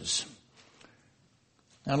verses.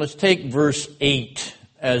 Now let's take verse 8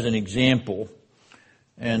 as an example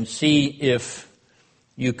and see if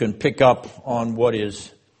you can pick up on what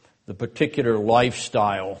is the particular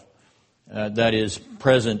lifestyle that is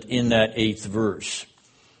present in that 8th verse.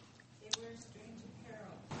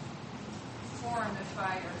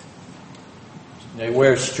 They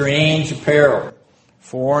wear strange apparel,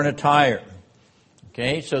 Foreign attire.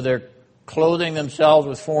 Okay, so they're clothing themselves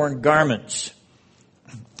with foreign garments,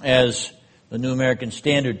 as the New American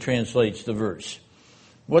Standard translates the verse.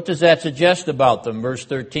 What does that suggest about them? Verse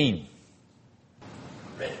 13.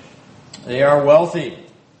 They are wealthy.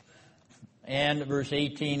 And verse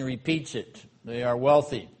 18 repeats it. They are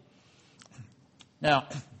wealthy. Now,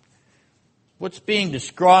 what's being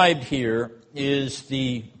described here is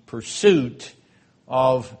the pursuit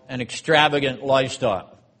of an extravagant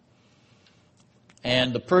lifestyle.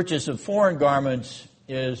 And the purchase of foreign garments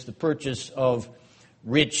is the purchase of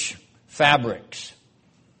rich fabrics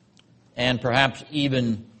and perhaps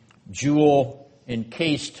even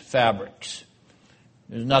jewel-encased fabrics.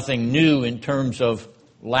 There's nothing new in terms of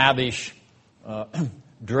lavish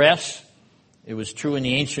dress. It was true in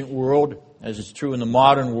the ancient world as it's true in the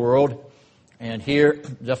modern world. And here,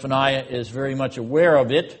 Zephaniah is very much aware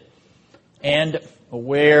of it and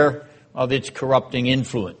aware of its corrupting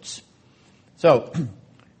influence. So,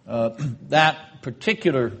 that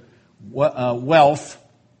particular wealth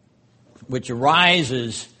which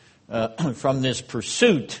arises from this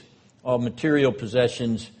pursuit of material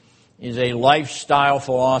possessions is a lifestyle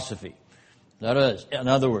philosophy. That is, in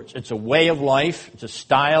other words, it's a way of life, it's a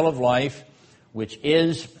style of life, which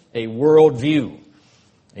is a worldview,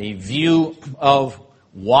 a view of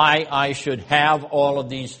why I should have all of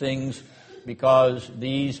these things, because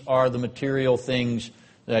these are the material things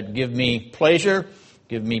that give me pleasure,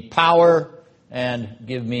 give me power, and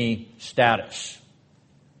give me status.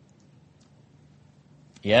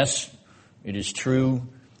 Yes, it is true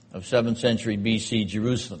of 7th century BC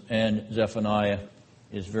Jerusalem, and Zephaniah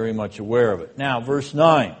is very much aware of it. Now, verse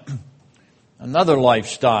 9, another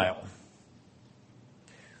lifestyle.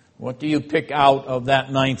 What do you pick out of that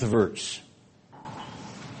 9th verse?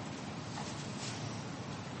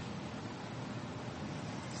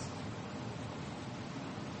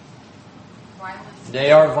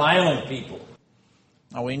 They are violent people.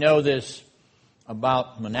 Now, we know this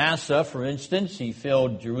about Manasseh, for instance. He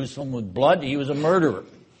filled Jerusalem with blood. He was a murderer.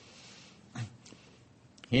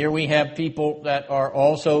 Here we have people that are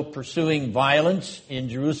also pursuing violence in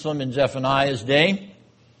Jerusalem in Zephaniah's day.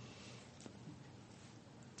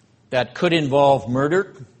 That could involve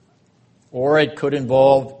murder, or it could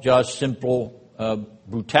involve just simple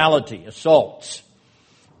brutality, assaults.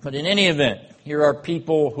 But in any event, here are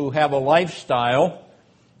people who have a lifestyle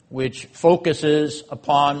which focuses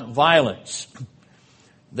upon violence.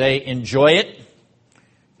 They enjoy it.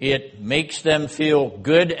 It makes them feel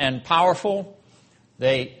good and powerful.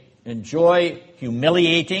 They enjoy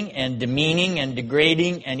humiliating and demeaning and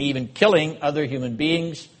degrading and even killing other human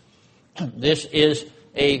beings. This is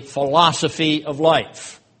a philosophy of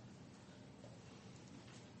life.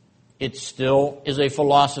 It still is a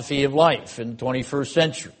philosophy of life in the 21st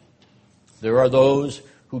century. There are those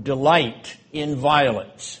who delight in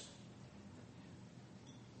violence.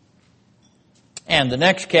 And the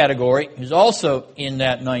next category is also in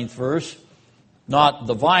that 9th verse, not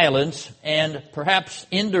the violence, and perhaps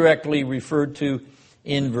indirectly referred to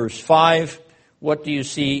in verse 5. What do you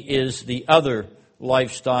see is the other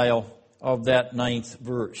lifestyle of that 9th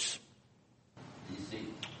verse?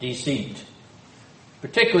 Deceit.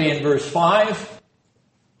 Particularly in verse 5,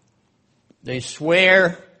 they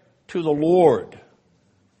swear to the Lord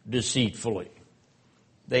deceitfully.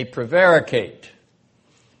 They prevaricate.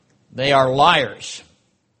 They are liars.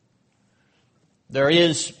 There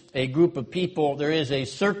is a group of people, there is a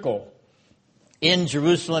circle in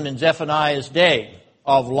Jerusalem in Zephaniah's day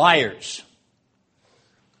of liars.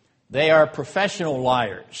 They are professional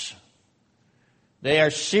liars. They are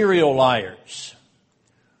serial liars.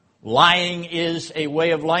 Lying is a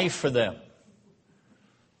way of life for them.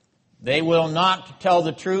 They will not tell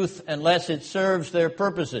the truth unless it serves their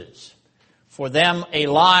purposes. For them, a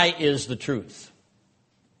lie is the truth.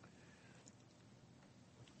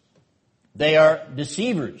 They are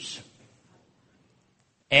deceivers.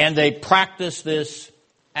 And they practice this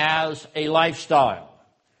as a lifestyle.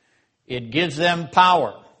 It gives them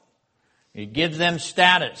power. It gives them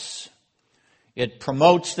status. It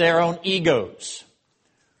promotes their own egos.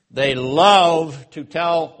 They love to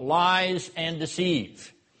tell lies and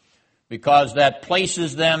deceive because that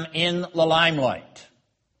places them in the limelight.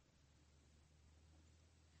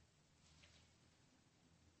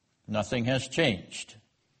 Nothing has changed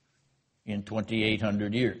in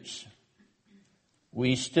 2,800 years.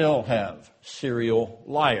 We still have serial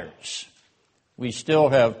liars. we still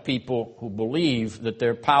have people who believe that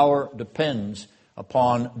their power depends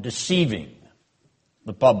upon deceiving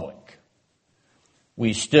the public.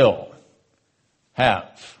 We still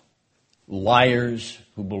have liars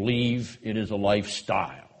who believe it is a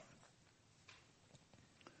lifestyle.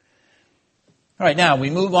 All right, now we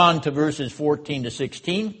move on to verses 14 to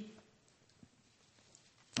 16.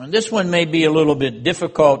 And this one may be a little bit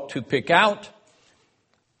difficult to pick out.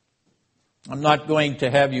 I'm not going to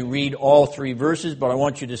have you read all 3 verses, but I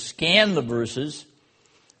want you to scan the verses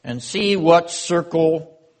and see what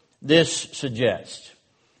circle this suggests,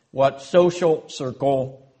 what social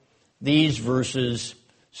circle these verses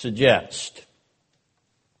suggest.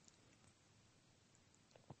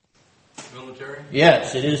 Military?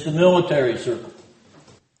 Yes, it is the military circle.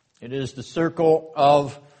 It is the circle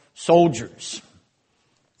of soldiers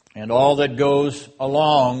and all that goes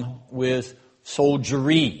along with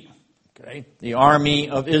soldiery. Okay? The army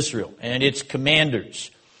of Israel and its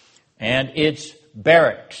commanders and its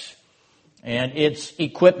barracks and its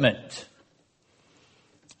equipment.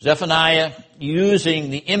 Zephaniah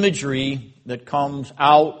using the imagery that comes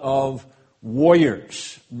out of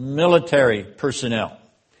warriors, military personnel.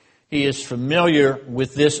 He is familiar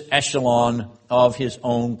with this echelon of his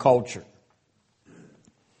own culture.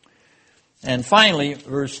 And finally,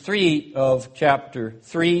 verse 3 of chapter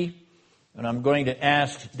 3, and I'm going to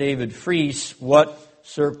ask David Fries what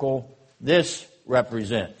circle this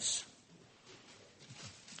represents.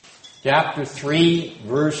 Chapter 3,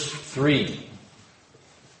 verse 3.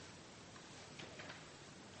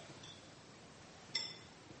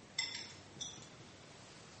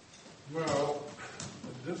 Well,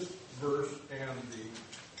 this verse and the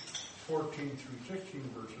 14 through 16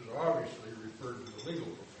 verses obviously refer to the legal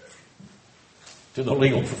profession. To the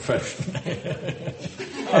legal profession.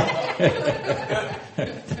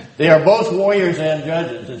 They are both warriors and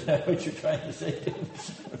judges. Is that what you're trying to say?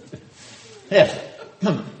 Yes.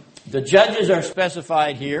 The judges are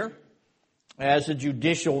specified here as a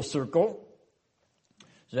judicial circle.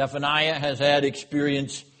 Zephaniah has had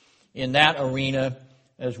experience in that arena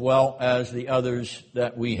as well as the others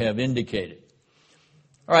that we have indicated.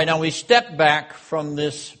 All right, now we step back from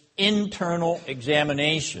this internal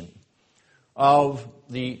examination of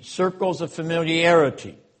the circles of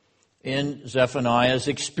familiarity in Zephaniah's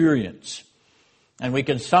experience. And we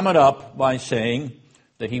can sum it up by saying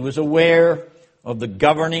that he was aware of the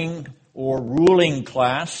governing or ruling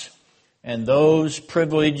class and those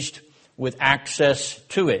privileged with access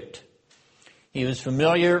to it. He was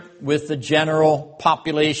familiar with the general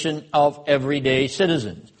population of everyday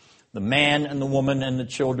citizens, the man and the woman and the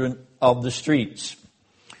children of the streets.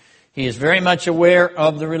 He is very much aware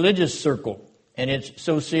of the religious circle and its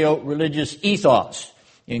socio-religious ethos,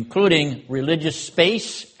 including religious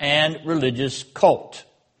space and religious cult.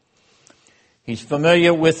 He's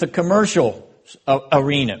familiar with the commercial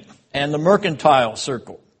arena and the mercantile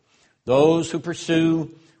circle, those who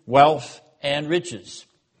pursue wealth and riches.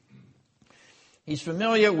 He's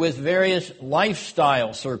familiar with various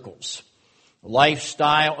lifestyle circles, the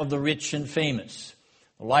lifestyle of the rich and famous,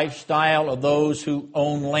 the lifestyle of those who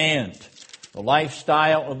own land, the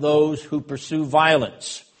lifestyle of those who pursue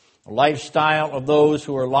violence, the lifestyle of those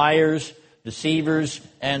who are liars, deceivers,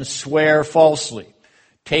 and swear falsely,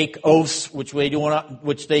 take oaths which they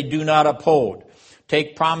do not uphold,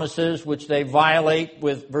 take promises which they violate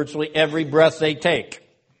with virtually every breath they take.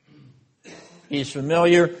 He's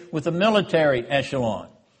familiar with the military echelon,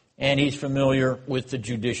 and he's familiar with the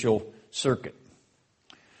judicial circuit.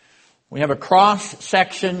 We have a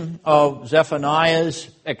cross-section of Zephaniah's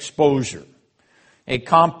exposure, a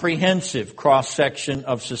comprehensive cross-section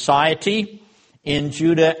of society in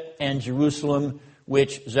Judah and Jerusalem,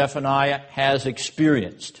 which Zephaniah has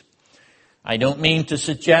experienced. I don't mean to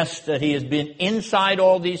suggest that he has been inside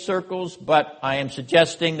all these circles, but I am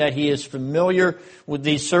suggesting that he is familiar with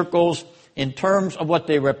these circles in terms of what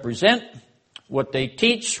they represent, what they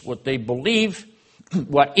teach, what they believe,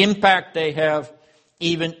 what impact they have,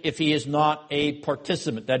 even if he is not a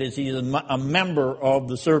participant. That is, he is a member of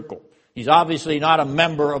the circle. He's obviously not a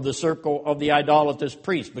member of the circle of the idolatrous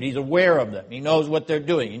priests, but he's aware of them. He knows what they're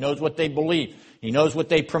doing. He knows what they believe. He knows what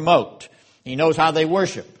they promote. He knows how they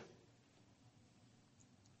worship.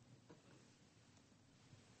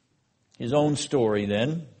 His own story,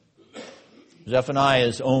 then,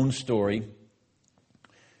 Zephaniah's own story,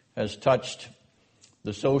 has touched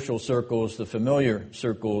the social circles, the familiar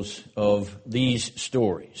circles of these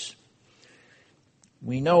stories.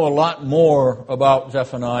 We know a lot more about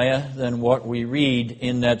Zephaniah than what we read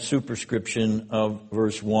in that superscription of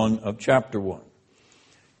verse 1 of chapter 1.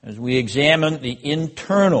 As we examine the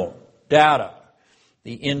internal data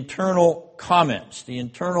the internal comments, the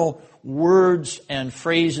internal words and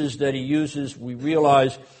phrases that he uses, we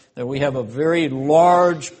realize that we have a very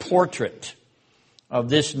large portrait of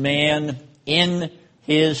this man in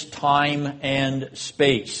his time and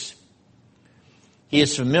space. He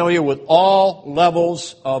is familiar with all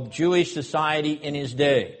levels of Jewish society in his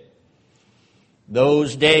day,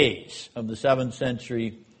 those days of the 7th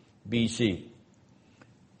century BC.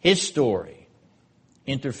 His story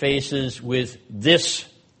interfaces with this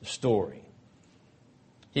story.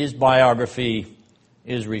 His biography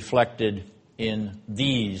is reflected in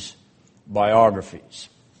these biographies.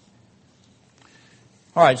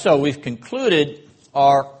 All right, so we've concluded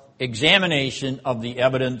our examination of the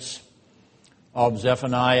evidence of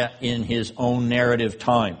Zephaniah in his own narrative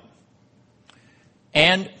time.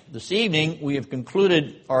 And this evening we have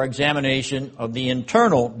concluded our examination of the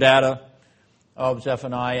internal data of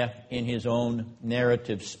Zephaniah in his own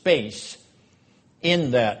narrative space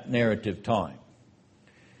in that narrative time.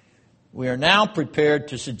 We are now prepared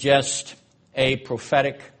to suggest a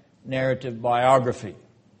prophetic narrative biography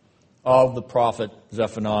of the prophet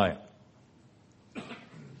Zephaniah.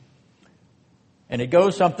 And it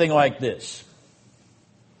goes something like this.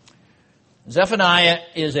 Zephaniah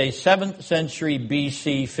is a 7th century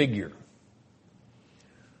BC figure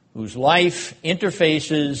whose life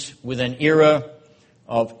interfaces with an era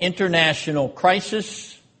of international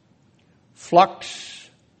crisis, flux,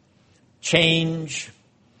 change,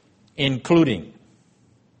 including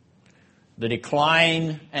the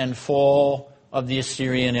decline and fall of the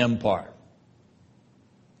Assyrian Empire,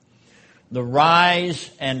 the rise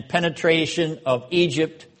and penetration of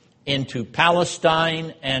Egypt into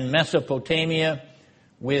Palestine and Mesopotamia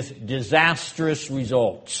with disastrous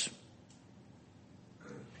results,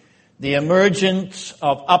 the emergence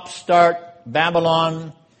of upstart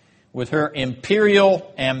Babylon with her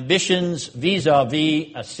imperial ambitions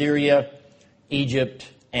vis-a-vis Assyria, Egypt,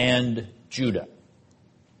 and Judah.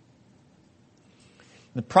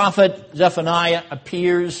 The prophet Zephaniah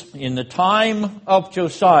appears in the time of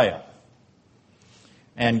Josiah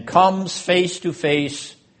and comes face to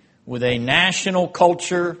face with a national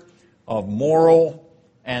culture of moral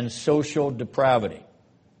and social depravity.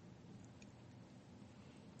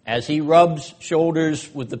 As he rubs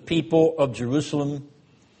shoulders with the people of Jerusalem,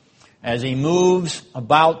 as he moves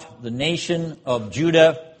about the nation of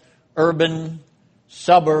Judah, urban,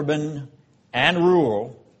 suburban, and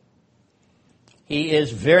rural, he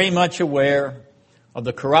is very much aware of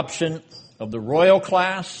the corruption of the royal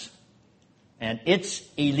class and its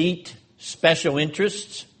elite special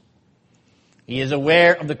interests. He is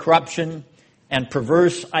aware of the corruption and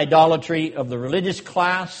perverse idolatry of the religious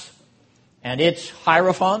class and its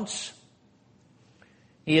hierophants.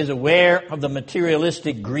 He is aware of the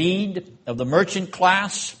materialistic greed of the merchant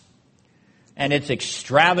class and its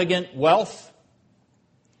extravagant wealth.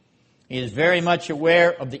 He is very much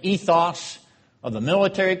aware of the ethos of the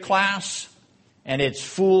military class and its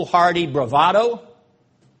foolhardy bravado.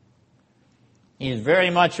 He is very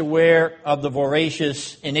much aware of the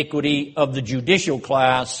voracious iniquity of the judicial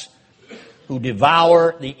class who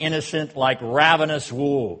devour the innocent like ravenous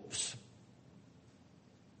wolves.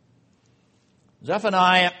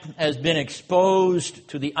 Zephaniah has been exposed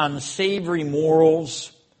to the unsavory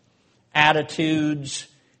morals, attitudes,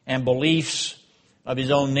 and beliefs of his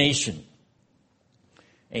own nation,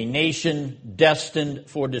 a nation destined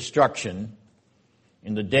for destruction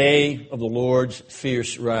in the day of the Lord's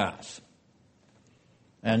fierce wrath.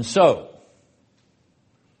 And so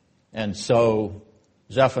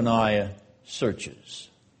Zephaniah searches.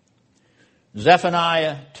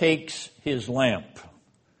 Zephaniah takes his lamp,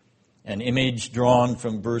 an image drawn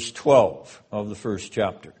from verse 12 of the first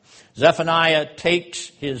chapter. Zephaniah takes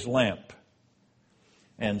his lamp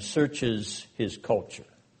and searches his culture,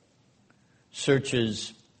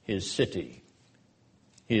 searches his city,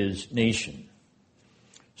 his nation,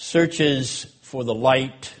 searches for the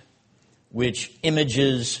light which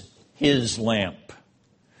images his lamp,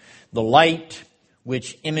 the light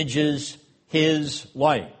which images his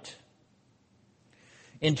light.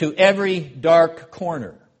 Into every dark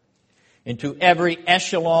corner, into every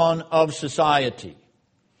echelon of society,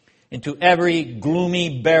 into every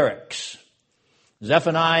gloomy barracks,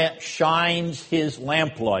 Zephaniah shines his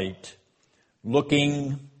lamplight,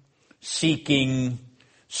 looking, seeking,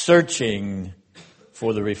 searching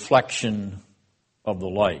for the reflection of the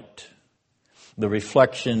light, the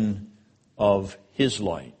reflection of his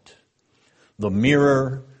light, the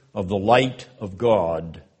mirror of the light of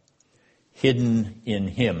God hidden in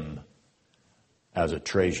him as a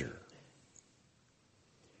treasure.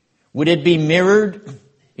 Would it be mirrored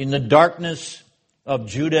in the darkness of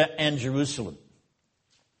Judah and Jerusalem,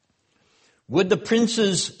 Would the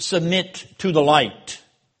princes submit to the light?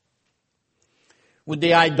 Would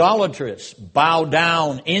the idolatrous bow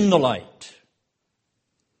down in the light?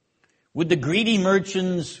 Would the greedy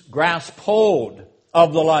merchants grasp hold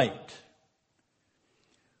of the light?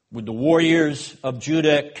 Would the warriors of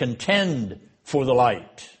Judah contend for the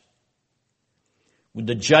light? Would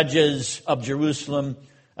the judges of Jerusalem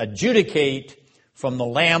adjudicate from the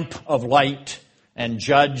lamp of light and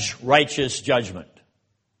judge righteous judgment?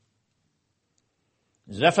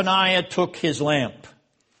 Zephaniah took his lamp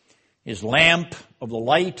of the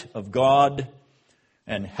light of God,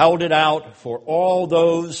 and held it out for all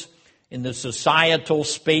those in the societal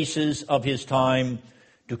spaces of his time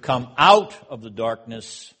to come out of the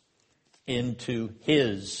darkness into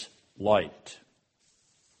his light.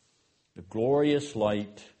 The glorious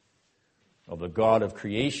light of the God of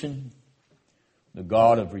creation, the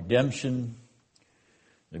God of redemption,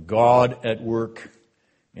 the God at work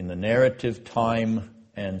in the narrative time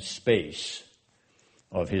and space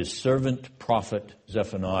of his servant prophet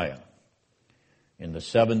Zephaniah in the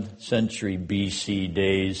 7th century BC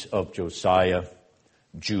days of Josiah,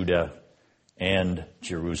 Judah, and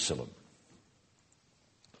Jerusalem.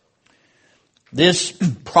 This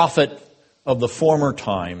prophet of the former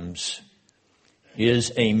times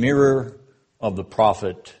is a mirror of the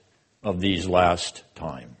prophet of these last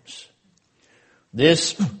times.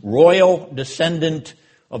 This royal descendant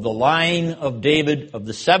of the line of David of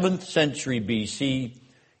the 7th century BC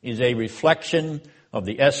is a reflection of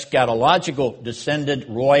the eschatological descendant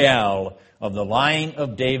royal of the line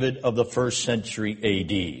of David of the 1st century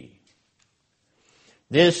A.D.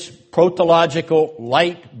 This protological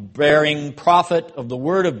light-bearing prophet of the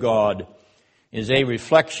Word of God is a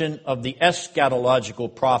reflection of the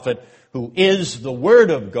eschatological prophet who is the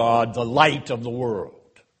Word of God, the light of the world.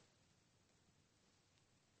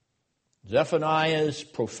 Zephaniah's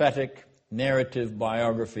prophetic narrative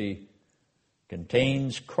biography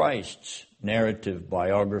contains Christ's narrative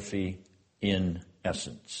biography in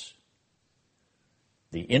essence.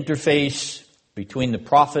 The interface between the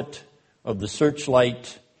prophet of the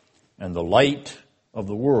searchlight and the light of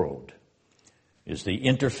the world is the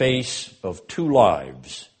interface of two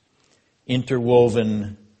lives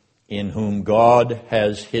interwoven in whom God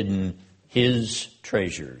has hidden his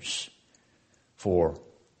treasures for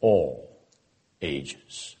all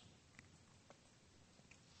ages.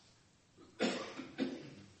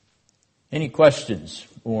 Any questions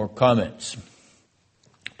or comments?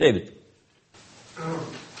 David.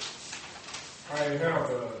 I have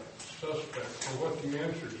a suspect for what the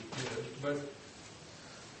answer is, but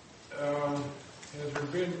has there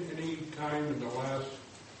been any time in the last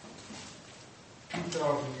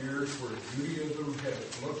 2,000 years where Judaism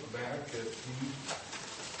has looked back at these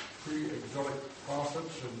pre-exilic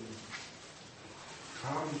prophets and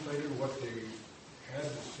contemplated what they had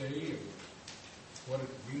to say and what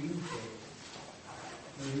it means?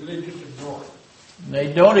 Or they just ignore it?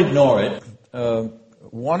 They don't ignore it.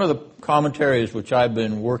 One of the commentaries which I've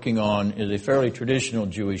been working on is a fairly traditional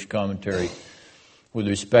Jewish commentary with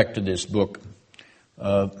respect to this book.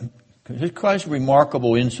 It has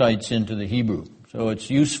remarkable insights into the Hebrew, so it's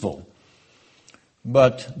useful.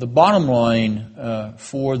 But the bottom line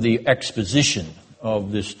for the exposition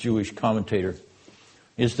of this Jewish commentator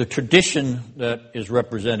is the tradition that is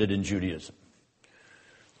represented in Judaism.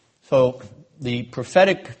 So the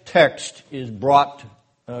prophetic text is brought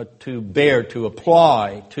to bear, to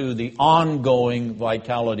apply to the ongoing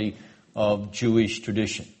vitality of Jewish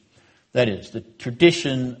tradition. That is, the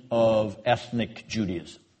tradition of ethnic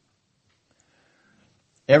Judaism.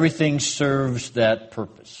 Everything serves that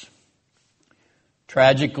purpose.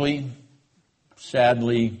 Tragically,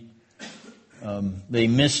 sadly, they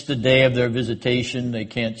miss the day of their visitation. They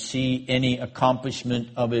can't see any accomplishment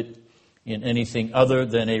of it in anything other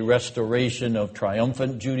than a restoration of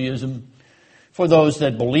triumphant Judaism for those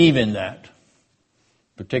that believe in that,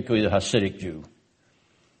 particularly the Hasidic Jew.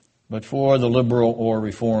 But for the liberal or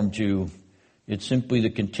Reformed Jew, it's simply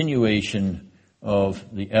the continuation of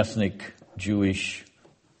the ethnic Jewish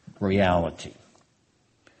reality,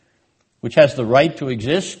 which has the right to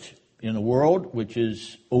exist in a world which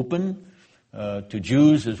is open to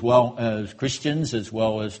Jews as well as Christians, as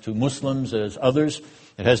well as to Muslims as others.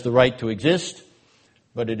 It has the right to exist,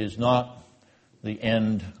 but it is not the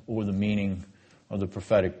end or the meaning of the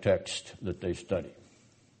prophetic text that they study.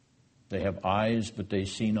 They have eyes, but they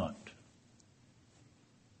see not.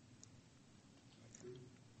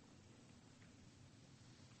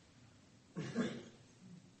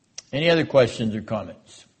 Any other questions or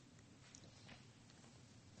comments?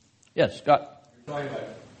 Yes, Scott. You're talking about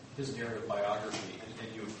his narrative biography,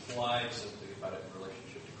 and you implied something about it in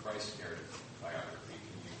relationship to Christ's narrative. biography.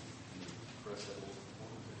 Can you press that a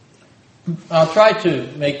little more? I'll try to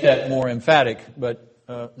make that more emphatic, but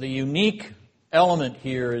the unique element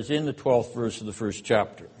here is in the 12th verse of the first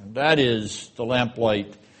chapter. And that is the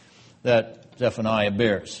lamplight that Zephaniah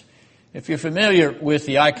bears. If you're familiar with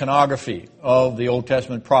the iconography of the Old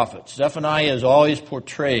Testament prophets, Zephaniah is always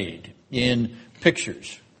portrayed in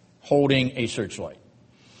pictures holding a searchlight.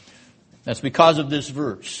 That's because of this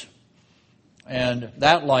verse. And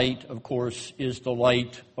that light, of course, is the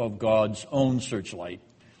light of God's own searchlight,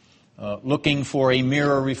 looking for a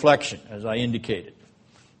mirror reflection, as I indicated.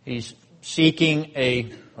 He's seeking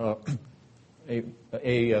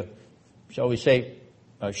shall we say,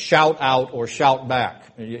 a shout out or shout back,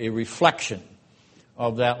 a reflection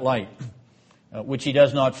of that light, which he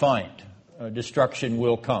does not find. Destruction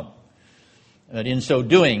will come. And in so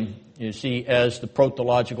doing, you see, as the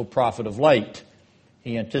protological prophet of light,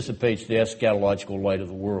 he anticipates the eschatological light of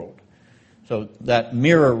the world. So that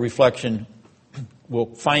mirror reflection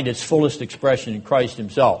will find its fullest expression in Christ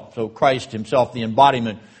himself. So Christ himself, the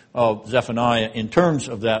embodiment of Zephaniah in terms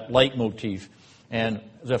of that light motif, and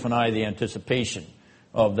Zephaniah, the anticipation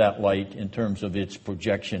of that light in terms of its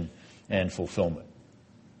projection and fulfillment.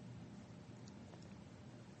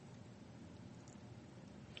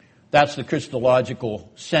 That's the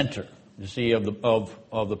Christological center, you see, of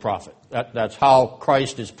the prophet. That's how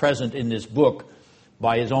Christ is present in this book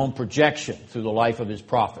by his own projection through the life of his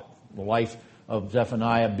prophet. The life of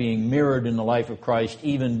Zephaniah being mirrored in the life of Christ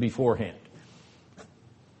even beforehand. Is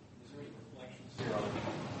there any reflections here on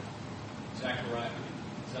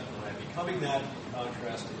Zephaniah becoming that in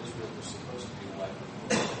contrast to Israel was supposed to be the life of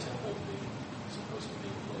the temple being supposed to be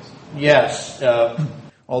the place? Yes,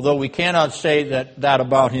 although we cannot say that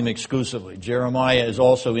about him exclusively. Jeremiah is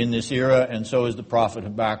also in this era, and so is the prophet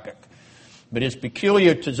Habakkuk. But it's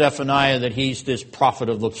peculiar to Zephaniah that he's this prophet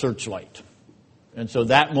of the searchlight. And so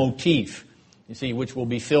that motif, you see, which will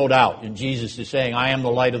be filled out. And Jesus is saying, I am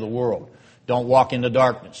the light of the world. Don't walk in the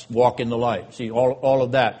darkness. Walk in the light. See, all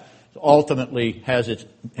of that ultimately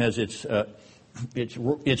it's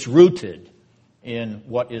rooted in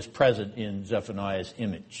what is present in Zephaniah's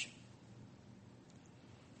image.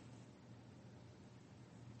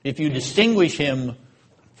 If you distinguish him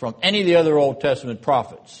from any of the other Old Testament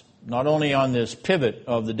prophets, not only on this pivot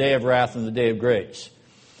of the day of wrath and the day of grace,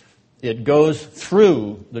 it goes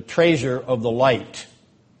through the treasure of the light.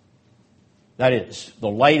 That is, the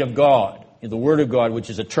light of God, the Word of God, which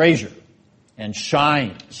is a treasure, and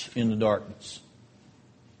shines in the darkness.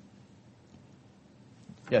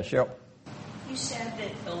 Yes, Cheryl? You said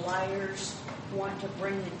that the liars want to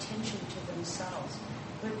bring attention to themselves.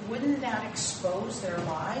 But wouldn't that expose their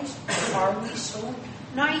lies? Are we so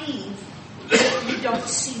naive that we don't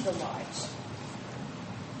see the lies?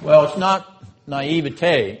 Well, it's not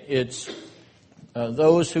naivete. It's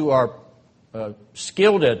those who are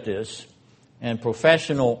skilled at this and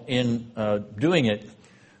professional in doing it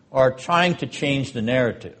are trying to change the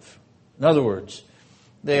narrative. In other words,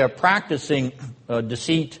 they are practicing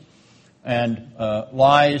deceit and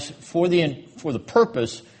lies for the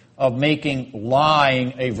purpose of making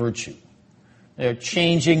lying a virtue. They're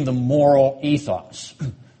changing the moral ethos.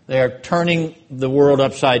 They're turning the world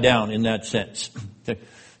upside down in that sense.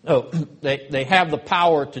 So they have the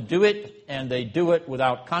power to do it, and they do it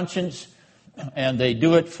without conscience, and they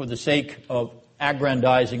do it for the sake of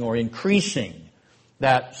aggrandizing or increasing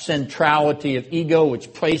that centrality of ego,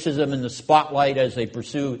 which places them in the spotlight as they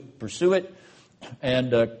pursue it,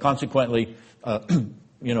 and consequently,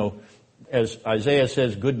 as Isaiah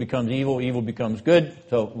says, good becomes evil, evil becomes good.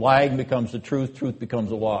 So lying becomes the truth, truth becomes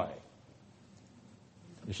a lie.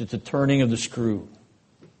 It's a turning of the screw.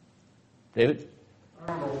 David? I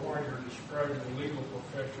don't know why you're describing the legal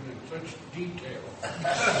profession in such detail.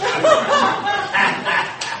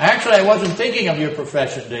 Actually, I wasn't thinking of your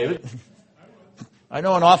profession, David. I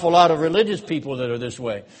know an awful lot of religious people that are this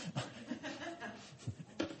way.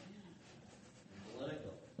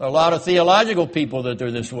 A lot of theological people that are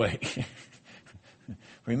this way.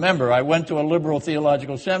 Remember, I went to a liberal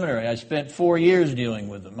theological seminary. I spent 4 years dealing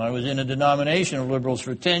with them. I was in a denomination of liberals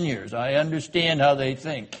for 10 years. I understand how they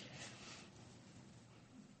think.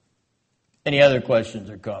 Any other questions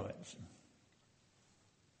or comments?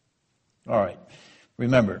 All right.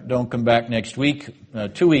 Remember, don't come back next week.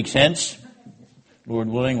 2 weeks hence, Lord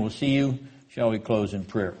willing, we'll see you. Shall we close in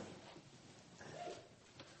prayer?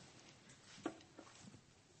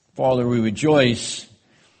 Father, we rejoice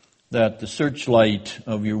that the searchlight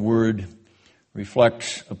of your word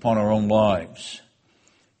reflects upon our own lives.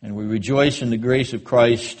 And we rejoice in the grace of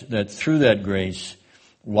Christ that through that grace,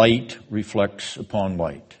 light reflects upon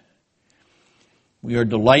light. We are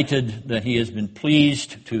delighted that he has been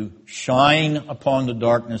pleased to shine upon the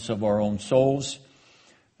darkness of our own souls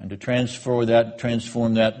and to transform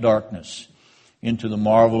that darkness into the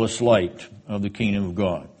marvelous light of the kingdom of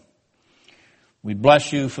God. We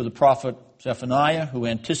bless you for the prophet Zephaniah, who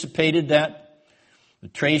anticipated that, the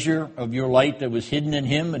treasure of your light that was hidden in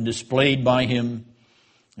him and displayed by him.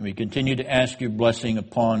 And we continue to ask your blessing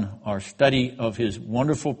upon our study of his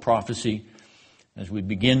wonderful prophecy as we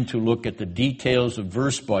begin to look at the details of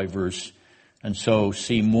verse by verse and so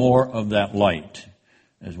see more of that light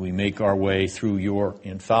as we make our way through your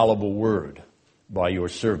infallible word by your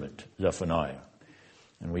servant, Zephaniah.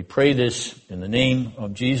 And we pray this in the name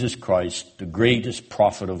of Jesus Christ, the greatest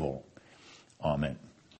prophet of all. Amen.